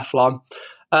at triathlon.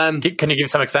 Can you give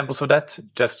some examples of that?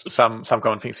 Just some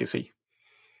common things you see.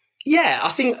 Yeah, I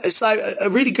think so. A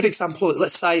really good example,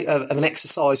 let's say, of an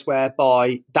exercise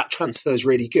whereby that transfer is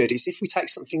really good is if we take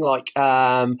something like,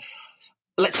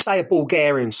 let's say, a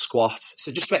Bulgarian squat.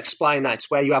 So just to explain that, it's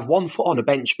where you have one foot on a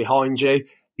bench behind you,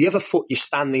 the other foot you're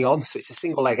standing on, so it's a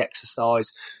single leg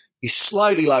exercise. You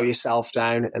slowly lower yourself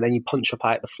down and then you punch up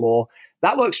out the floor.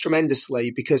 That works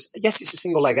tremendously because, yes, it's a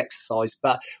single leg exercise,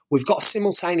 but we've got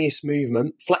simultaneous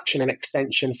movement, flexion and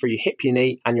extension for your hip, your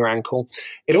knee and your ankle.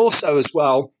 It also as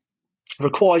well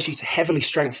requires you to heavily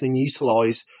strengthen and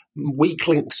utilise weak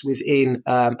links within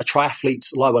a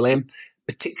triathlete's lower limb,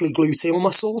 particularly gluteal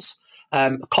muscles.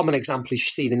 A common example is you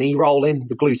see the knee roll in.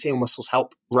 The gluteal muscles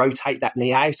help rotate that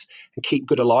knee out and keep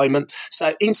good alignment.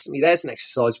 So instantly there's an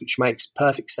exercise which makes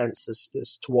perfect sense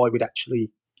as to why we'd actually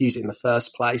use it in the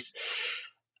first place.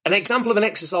 An example of an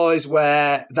exercise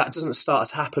where that doesn't start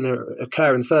to happen or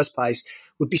occur in the first place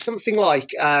would be something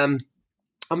like, I'm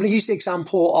going to use the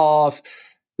example of,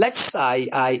 let's say,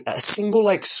 a single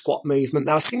leg squat movement.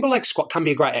 Now, a single leg squat can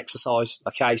be a great exercise.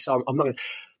 Okay, so I'm not going to,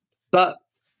 but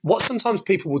what sometimes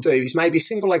people will do is maybe a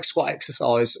single leg squat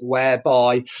exercise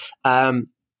whereby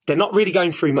they're not really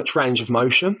going through much range of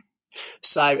motion.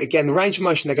 So again, the range of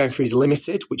motion they're going through is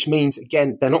limited, which means,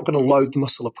 again, they're not going to load the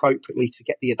muscle appropriately to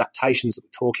get the adaptations that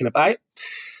we're talking about.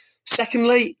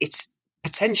 Secondly, it's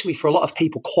potentially for a lot of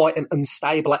people quite an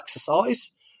unstable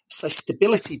exercise. So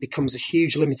stability becomes a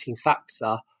huge limiting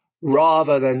factor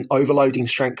rather than overloading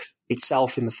strength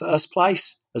itself in the first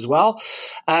place as well.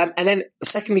 And then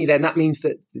secondly, then that means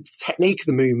that the technique of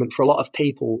the movement for a lot of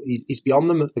people is beyond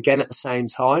them again at the same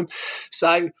time.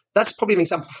 So that's probably an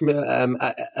example from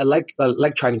a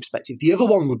leg training perspective. The other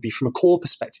one would be from a core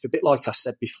perspective, a bit like I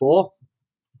said before.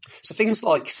 So things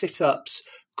like sit-ups,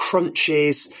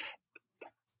 crunches.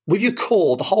 With your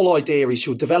core, the whole idea is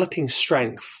you're developing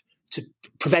strength to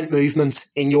prevent movement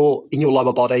in your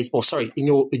lower body, or sorry, in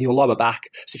your lower back.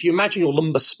 So if you imagine your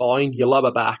lumbar spine, your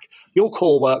lower back, your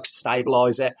core works to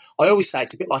stabilise it. I always say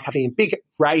it's a bit like having a big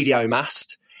radio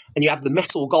mast and you have the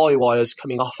metal guy wires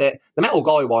coming off it. The metal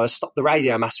guy wires stop the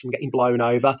radio mast from getting blown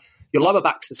over. Your lower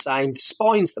back's the same, the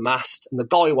spine's the mast, and the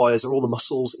guy wires are all the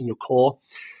muscles in your core.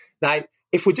 Now,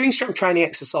 if we're doing strength training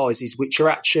exercises which are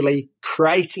actually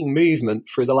creating movement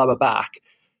through the lower back,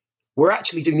 we're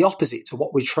actually doing the opposite to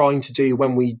what we're trying to do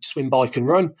when we swim, bike and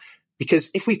run.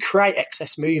 Because if we create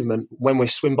excess movement when we're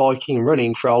swim, biking and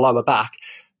running for our lower back,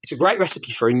 it's a great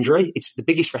recipe for injury. It's the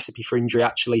biggest recipe for injury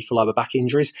actually for lower back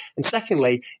injuries. And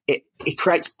secondly, it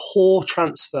creates poor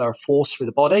transfer of force through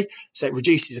the body. So it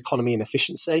reduces economy and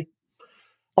efficiency.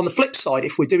 On the flip side,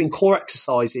 if we're doing core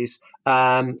exercises,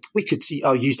 we could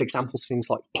use examples of things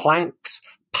like planks,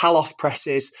 Pallof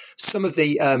presses, some of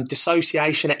the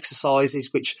dissociation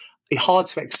exercises, which are hard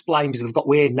to explain because they've got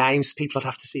weird names. People would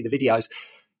have to see the videos.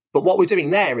 But what we're doing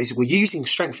there is we're using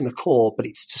strength in the core, but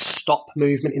it's to stop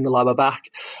movement in the lower back.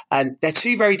 And they're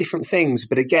two very different things.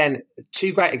 But again,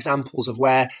 two great examples of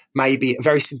where maybe a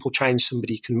very simple change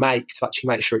somebody can make to actually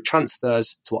make sure it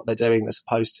transfers to what they're doing as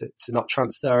opposed to not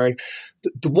transferring.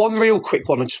 The one real quick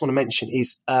one I just want to mention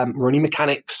is running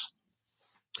mechanics.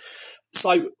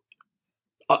 So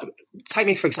take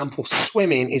me, for example,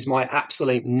 swimming is my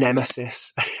absolute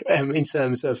nemesis in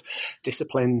terms of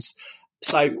disciplines.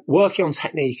 So working on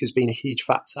technique has been a huge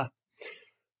factor.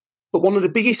 But one of the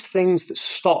biggest things that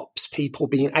stops people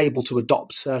being able to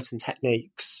adopt certain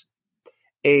techniques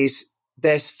is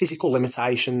there's physical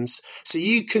limitations. So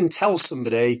you can tell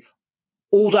somebody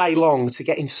all day long to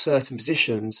get into certain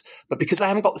positions, but because they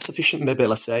haven't got the sufficient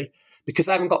mobility, because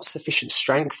they haven't got sufficient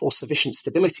strength or sufficient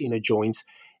stability in a joint,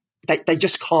 they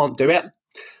just can't do it.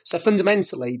 So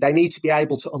fundamentally, they need to be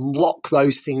able to unlock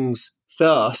those things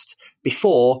first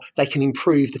before they can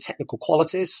improve the technical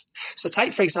qualities. So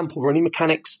take, for example, running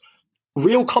mechanics.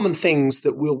 Real common things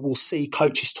that we'll see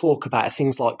coaches talk about are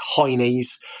things like high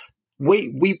knees.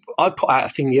 I put out a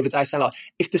thing the other day saying, like,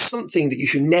 if there's something that you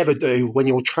should never do when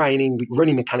you're training with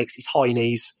running mechanics, it's high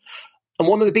knees. And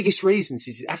one of the biggest reasons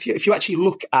is if you actually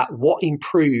look at what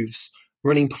improves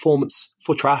running performance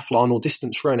for triathlon or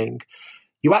distance running,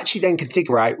 you actually then can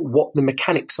figure out what the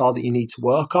mechanics are that you need to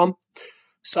work on.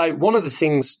 So one of the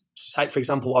things, take for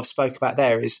example, what I've spoke about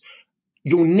there is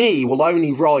your knee will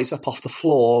only rise up off the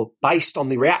floor based on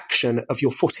the reaction of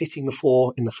your foot hitting the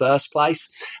floor in the first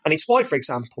place. And it's why, for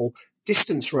example,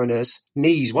 distance runners'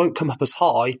 knees won't come up as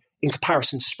high in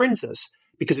comparison to sprinters,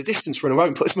 because a distance runner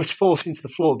won't put as much force into the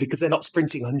floor because they're not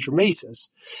sprinting 100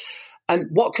 meters. And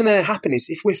what can then happen is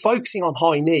if we're focusing on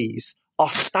high knees, our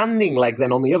standing leg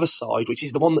then on the other side, which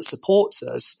is the one that supports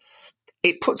us,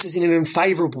 it puts us in an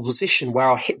unfavorable position where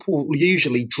our hip will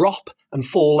usually drop and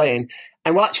fall in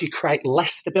and will actually create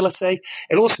less stability.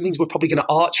 It also means we're probably going to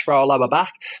arch for our lower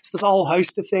back. So there's a whole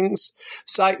host of things.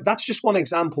 So that's just one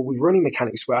example with running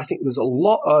mechanics where I think there's a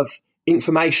lot of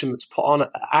information that's put on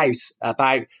out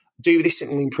about do this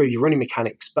and improve your running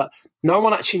mechanics. But no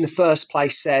one actually in the first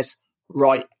place says,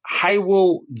 right, how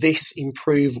will this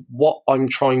improve what I'm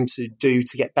trying to do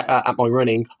to get better at my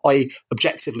running? I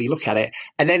objectively look at it.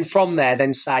 And then from there,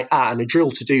 then say, and a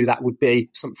drill to do that would be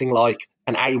something like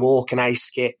an A walk, an A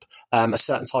skip, a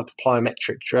certain type of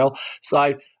plyometric drill.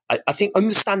 So I think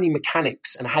understanding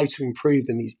mechanics and how to improve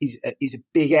them is a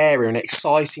big area, an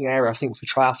exciting area, I think, for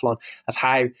triathlon, of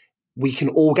how we can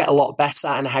all get a lot better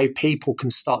and how people can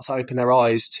start to open their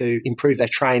eyes to improve their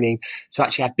training to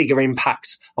actually have bigger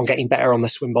impacts on getting better on the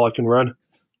swim, bike and run.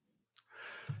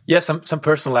 Yeah, some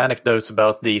personal anecdotes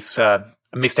about these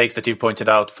mistakes that you pointed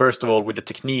out. First of all, with the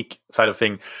technique side of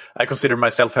thing, I consider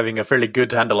myself having a fairly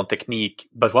good handle on technique.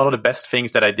 But one of the best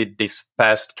things that I did this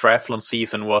past triathlon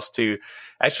season was to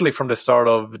actually from the start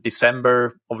of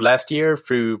December of last year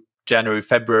through January,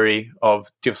 February of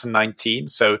 2019.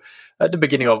 So at the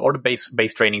beginning of, or the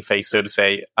base training phase, so to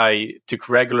say, I took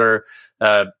regular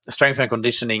strength and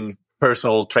conditioning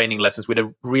personal training lessons with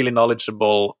a really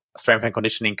knowledgeable strength and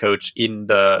conditioning coach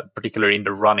particularly in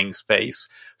the running space.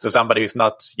 So somebody who's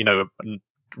not, a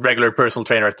regular personal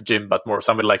trainer at the gym, but more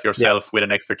somebody like yourself with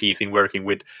an expertise in working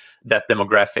with that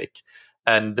demographic.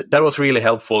 And that was really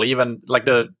helpful. Even like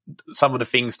some of the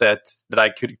things that I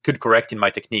could correct in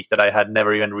my technique that I had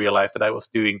never even realized that I was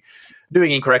doing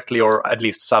incorrectly or at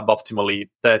least suboptimally,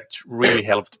 that really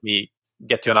helped me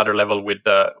get to another level with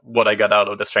what I got out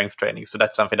of the strength training. So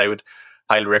that's something I would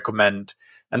highly recommend.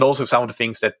 And also some of the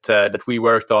things that we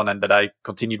worked on and that I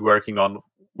continued working on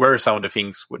were some of the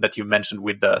things that you mentioned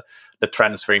with the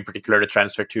transfer, in particular the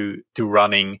transfer to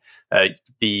running,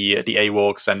 the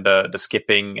A-walks and the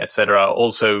skipping, etc.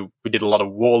 Also, we did a lot of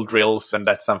wall drills, and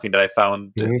that's something that I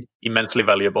found immensely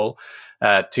valuable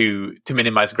to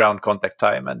minimize ground contact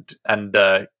time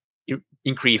and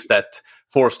increase that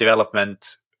force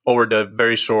development over the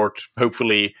very short,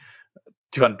 hopefully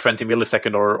 220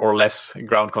 millisecond or less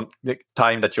ground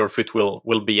time that your foot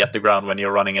will be at the ground when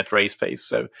you're running at race pace.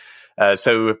 So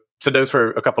those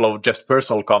were a couple of just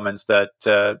personal comments that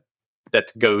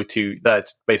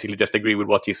basically just agree with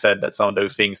what you said, that some of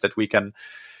those things that we can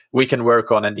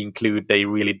work on and include, they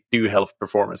really do help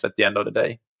performance at the end of the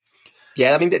day.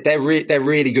 Yeah, I mean, they're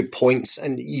really good points.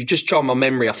 And you just jogged my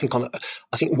memory, I think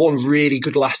one really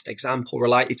good last example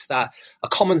related to that. A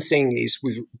common thing is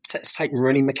with taking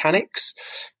running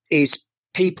mechanics is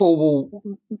people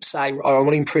will say, I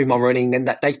want to improve my running, and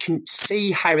that they can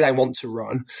see how they want to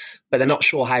run, but they're not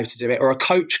sure how to do it. Or a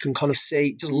coach can kind of see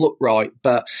it doesn't look right,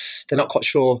 but they're not quite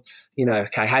sure,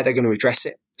 how they're going to address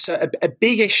it. So a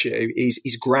big issue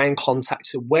is ground contact,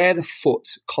 so where the foot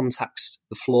contacts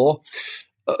the floor.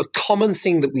 A common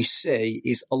thing that we see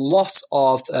is a lot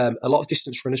of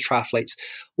distance runners, triathletes,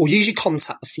 will usually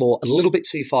contact the floor a little bit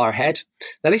too far ahead.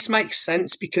 Now, this makes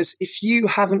sense because if you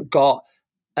haven't got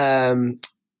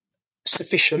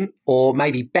sufficient or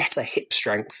maybe better hip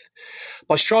strength.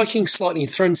 By striking slightly in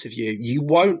front of you, you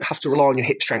won't have to rely on your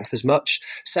hip strength as much.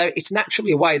 So it's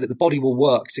naturally a way that the body will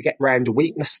work to get around a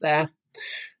weakness there.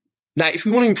 Now, if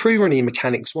we want to improve our knee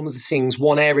mechanics,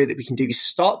 one area that we can do is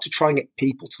start to try and get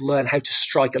people to learn how to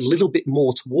strike a little bit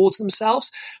more towards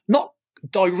themselves, not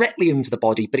directly under the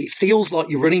body, but it feels like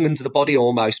you're running under the body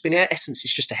almost. But in essence,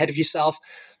 it's just ahead of yourself.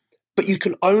 But you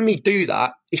can only do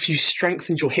that if you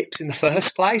strengthened your hips in the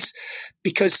first place,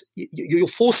 because you're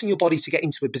forcing your body to get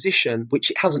into a position which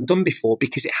it hasn't done before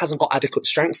because it hasn't got adequate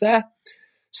strength there.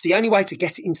 So the only way to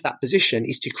get it into that position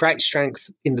is to create strength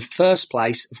in the first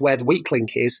place of where the weak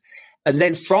link is. And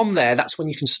then from there, that's when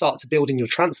you can start to build in your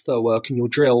transfer work and your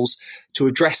drills to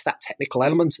address that technical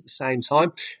element at the same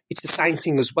time. It's the same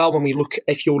thing as well when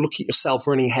if you're looking at yourself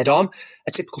running head on,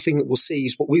 a typical thing that we'll see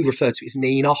is what we refer to as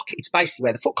knee knock. It's basically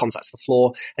where the foot contacts the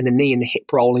floor and the knee and the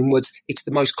hip roll inwards. It's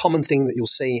the most common thing that you'll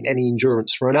see in any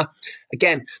endurance runner.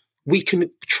 Again, we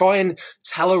can try and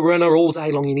tell a runner all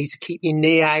day long, you need to keep your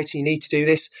knee out, you need to do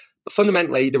this. But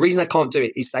fundamentally, the reason they can't do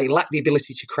it is they lack the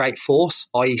ability to create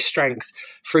force, i.e. strength,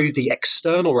 through the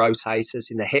external rotators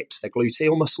in the hips, the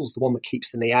gluteal muscles, the one that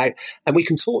keeps the knee out. And we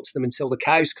can talk to them until the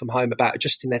cows come home about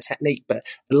adjusting their technique. But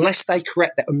unless they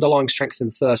correct their underlying strength in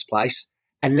the first place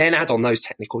and then add on those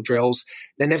technical drills,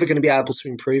 they're never going to be able to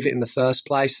improve it in the first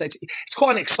place. So it's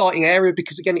quite an exciting area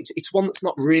because, again, it's one that's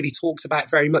not really talked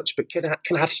about very much, but can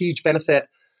have huge benefit.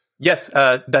 Yes,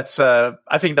 that's. I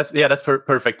think that's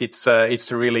perfect.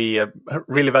 It's really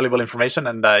valuable information,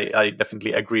 and I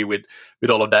definitely agree with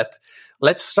all of that.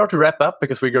 Let's start to wrap up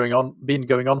because been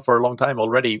going on for a long time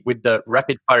already with the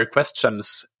rapid fire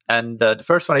questions. And the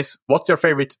first one is: what's your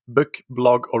favorite book,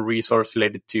 blog, or resource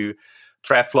related to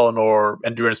triathlon or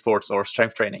endurance sports or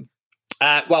strength training?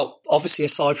 Well, obviously,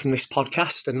 aside from this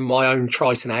podcast and my own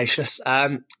Tri-Tenacious,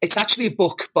 it's actually a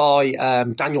book by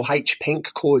Daniel H.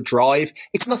 Pink called Drive.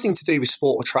 It's nothing to do with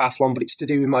sport or triathlon, but it's to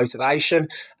do with motivation.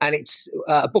 And it's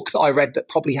a book that I read that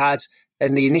probably had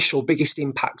the initial biggest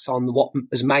impact on what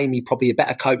has made me probably a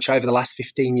better coach over the last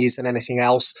 15 years than anything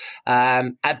else.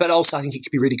 But also, I think it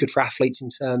could be really good for athletes in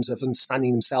terms of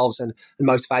understanding themselves and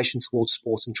motivation towards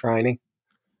sport and training.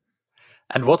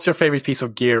 And what's your favorite piece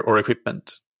of gear or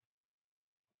equipment?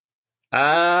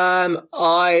 If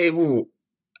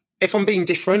I'm being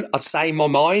different, I'd say my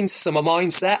mind. So my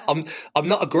mindset, I'm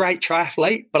not a great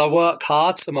triathlete, but I work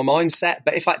hard. So my mindset,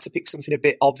 but if I had to pick something a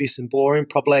bit obvious and boring,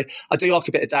 probably I do like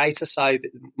a bit of data. So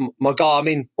my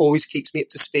Garmin always keeps me up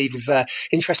to speed with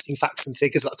interesting facts and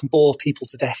figures that I can bore people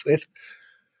to death with.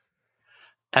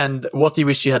 And what do you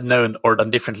wish you had known or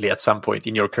done differently at some point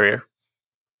in your career?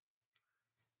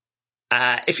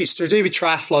 If it's to do with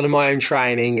triathlon and my own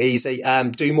training, easy.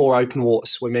 Do more open water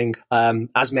swimming.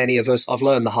 As many of us, I've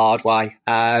learned the hard way.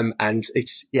 And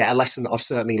it's, a lesson that I've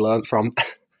certainly learned from.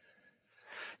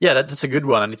 Yeah, that's a good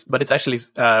one. But it's actually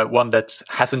one that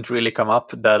hasn't really come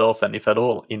up that often, if at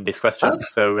all, in this question. Oh.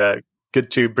 So good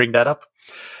to bring that up.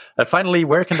 Finally,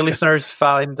 where can the listeners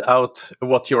find out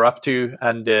what you're up to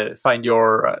and find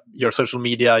your social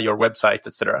media, your website,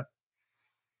 etc.?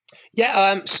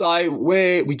 Yeah, so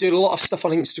we do a lot of stuff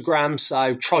on Instagram.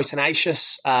 So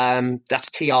Tri-Tenacious,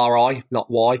 that's Tri,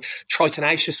 not Y.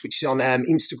 Tri-Tenacious, which is on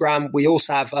Instagram. We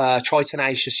also have a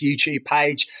Tri-Tenacious YouTube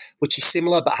page, which is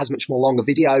similar but has much more longer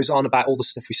videos on about all the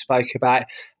stuff we spoke about.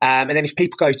 And then if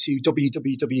people go to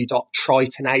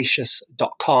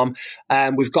www.tritenacious.com,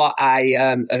 we've got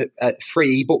a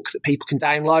free ebook that people can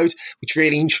download, which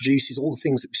really introduces all the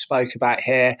things that we spoke about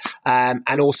here,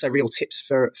 and also real tips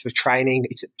for training.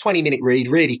 It's a 20-minute read,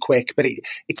 really quick, but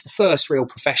it's the first real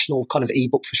professional kind of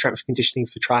ebook for strength and conditioning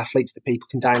for triathletes that people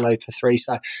can download for free.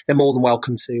 So they're more than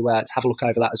welcome to have a look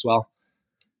over that as well.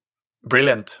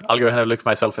 Brilliant. I'll go ahead and have a look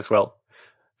myself as well.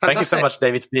 Fantastic. Thank you so much,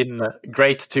 Dave. It's been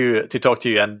great to talk to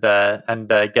you and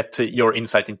get to your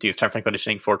insight into strength and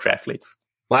conditioning for triathletes.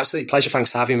 My absolute pleasure.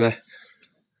 Thanks for having me.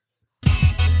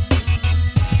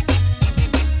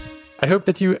 I hope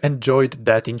that you enjoyed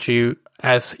that interview.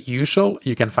 As usual,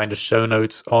 you can find the show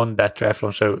notes on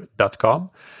thattriathlonshow.com.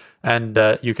 And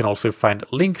you can also find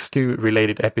links to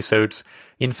related episodes.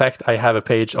 In fact, I have a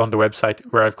page on the website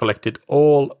where I've collected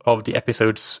all of the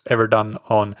episodes ever done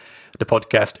on the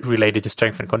podcast related to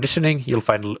strength and conditioning. You'll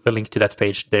find a link to that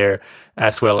page there,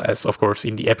 as well as, of course,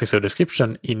 in the episode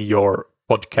description in your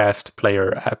podcast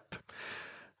player app.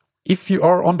 If you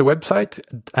are on the website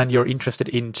and you're interested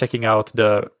in checking out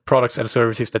the products and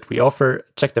services that we offer,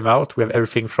 check them out. We have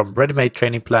everything from ready-made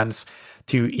training plans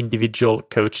to individual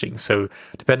coaching. So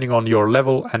depending on your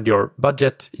level and your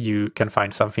budget, you can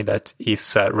find something that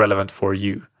is relevant for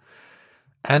you.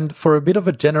 And for a bit of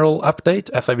a general update,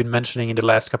 as I've been mentioning in the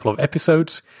last couple of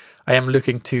episodes, I am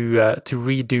looking to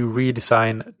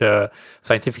redesign the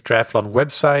Scientific Triathlon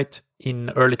website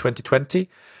in early 2020.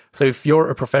 So if you're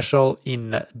a professional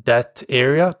in that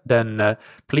area, then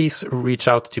please reach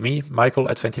out to me, Michael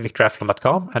at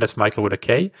scientifictriathlon.com, and that's Michael with a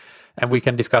K, and we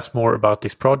can discuss more about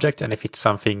this project and if it's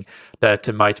something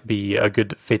that might be a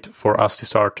good fit for us to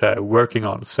start working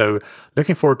on. So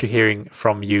looking forward to hearing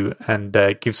from you and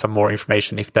give some more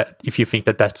information if you think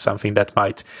that that's something that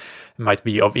might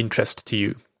be of interest to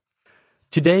you.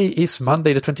 Today is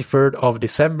Monday, the 23rd of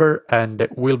December, and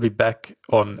we'll be back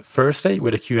on Thursday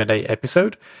with a Q&A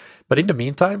episode. But in the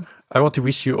meantime, I want to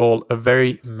wish you all a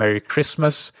very Merry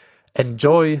Christmas.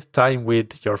 Enjoy time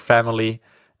with your family.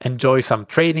 Enjoy some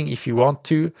training if you want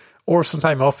to, or some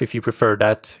time off if you prefer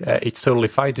that. It's totally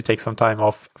fine to take some time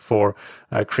off for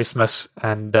Christmas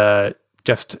and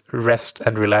just rest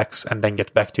and relax and then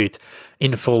get back to it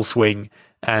in full swing.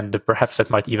 And perhaps that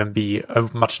might even be a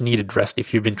much needed rest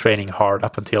if you've been training hard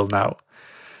up until now.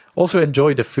 Also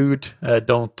enjoy the food.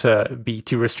 Don't be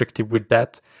too restrictive with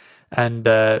that. And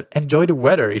enjoy the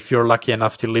weather if you're lucky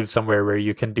enough to live somewhere where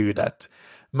you can do that.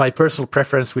 My personal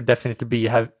preference would definitely be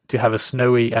to have a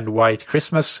snowy and white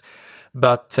Christmas.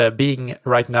 But being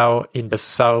right now in the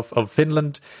south of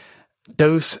Finland,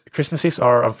 those Christmases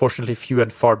are unfortunately few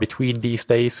and far between these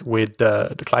days with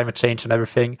the climate change and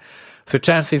everything. So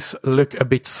chances look a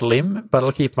bit slim, but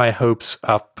I'll keep my hopes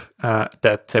up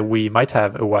that we might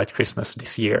have a white Christmas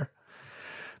this year.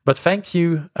 But thank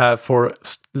you for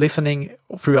listening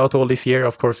throughout all this year.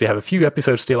 Of course, we have a few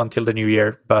episodes still until the new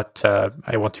year, but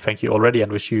I want to thank you already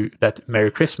and wish you that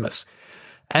Merry Christmas.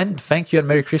 And thank you and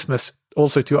Merry Christmas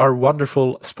also to our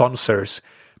wonderful sponsors,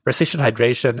 Precision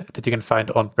Hydration, that you can find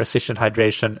on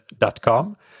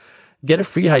precisionhydration.com. Get a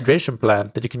free hydration plan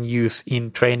that you can use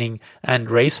in training and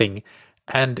racing,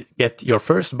 and get your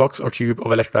first box or tube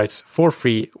of electrolytes for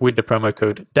free with the promo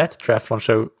code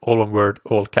ThatTriathlonShow, all one word,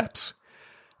 all caps.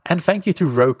 And thank you to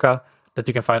Roka, that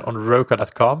you can find on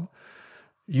roka.com.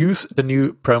 Use the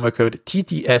new promo code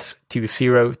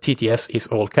TTS20, TTS is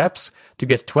all caps, to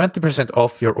get 20%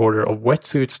 off your order of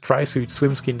wetsuits, tri-suits,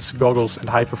 swimskins, goggles, and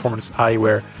high-performance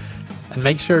eyewear. And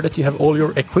make sure that you have all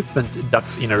your equipment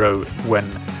ducks in a row when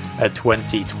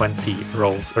 2020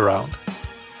 rolls around.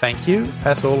 Thank you,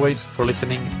 as always, for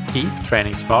listening. Keep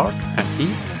training smart and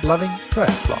keep loving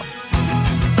triathlon.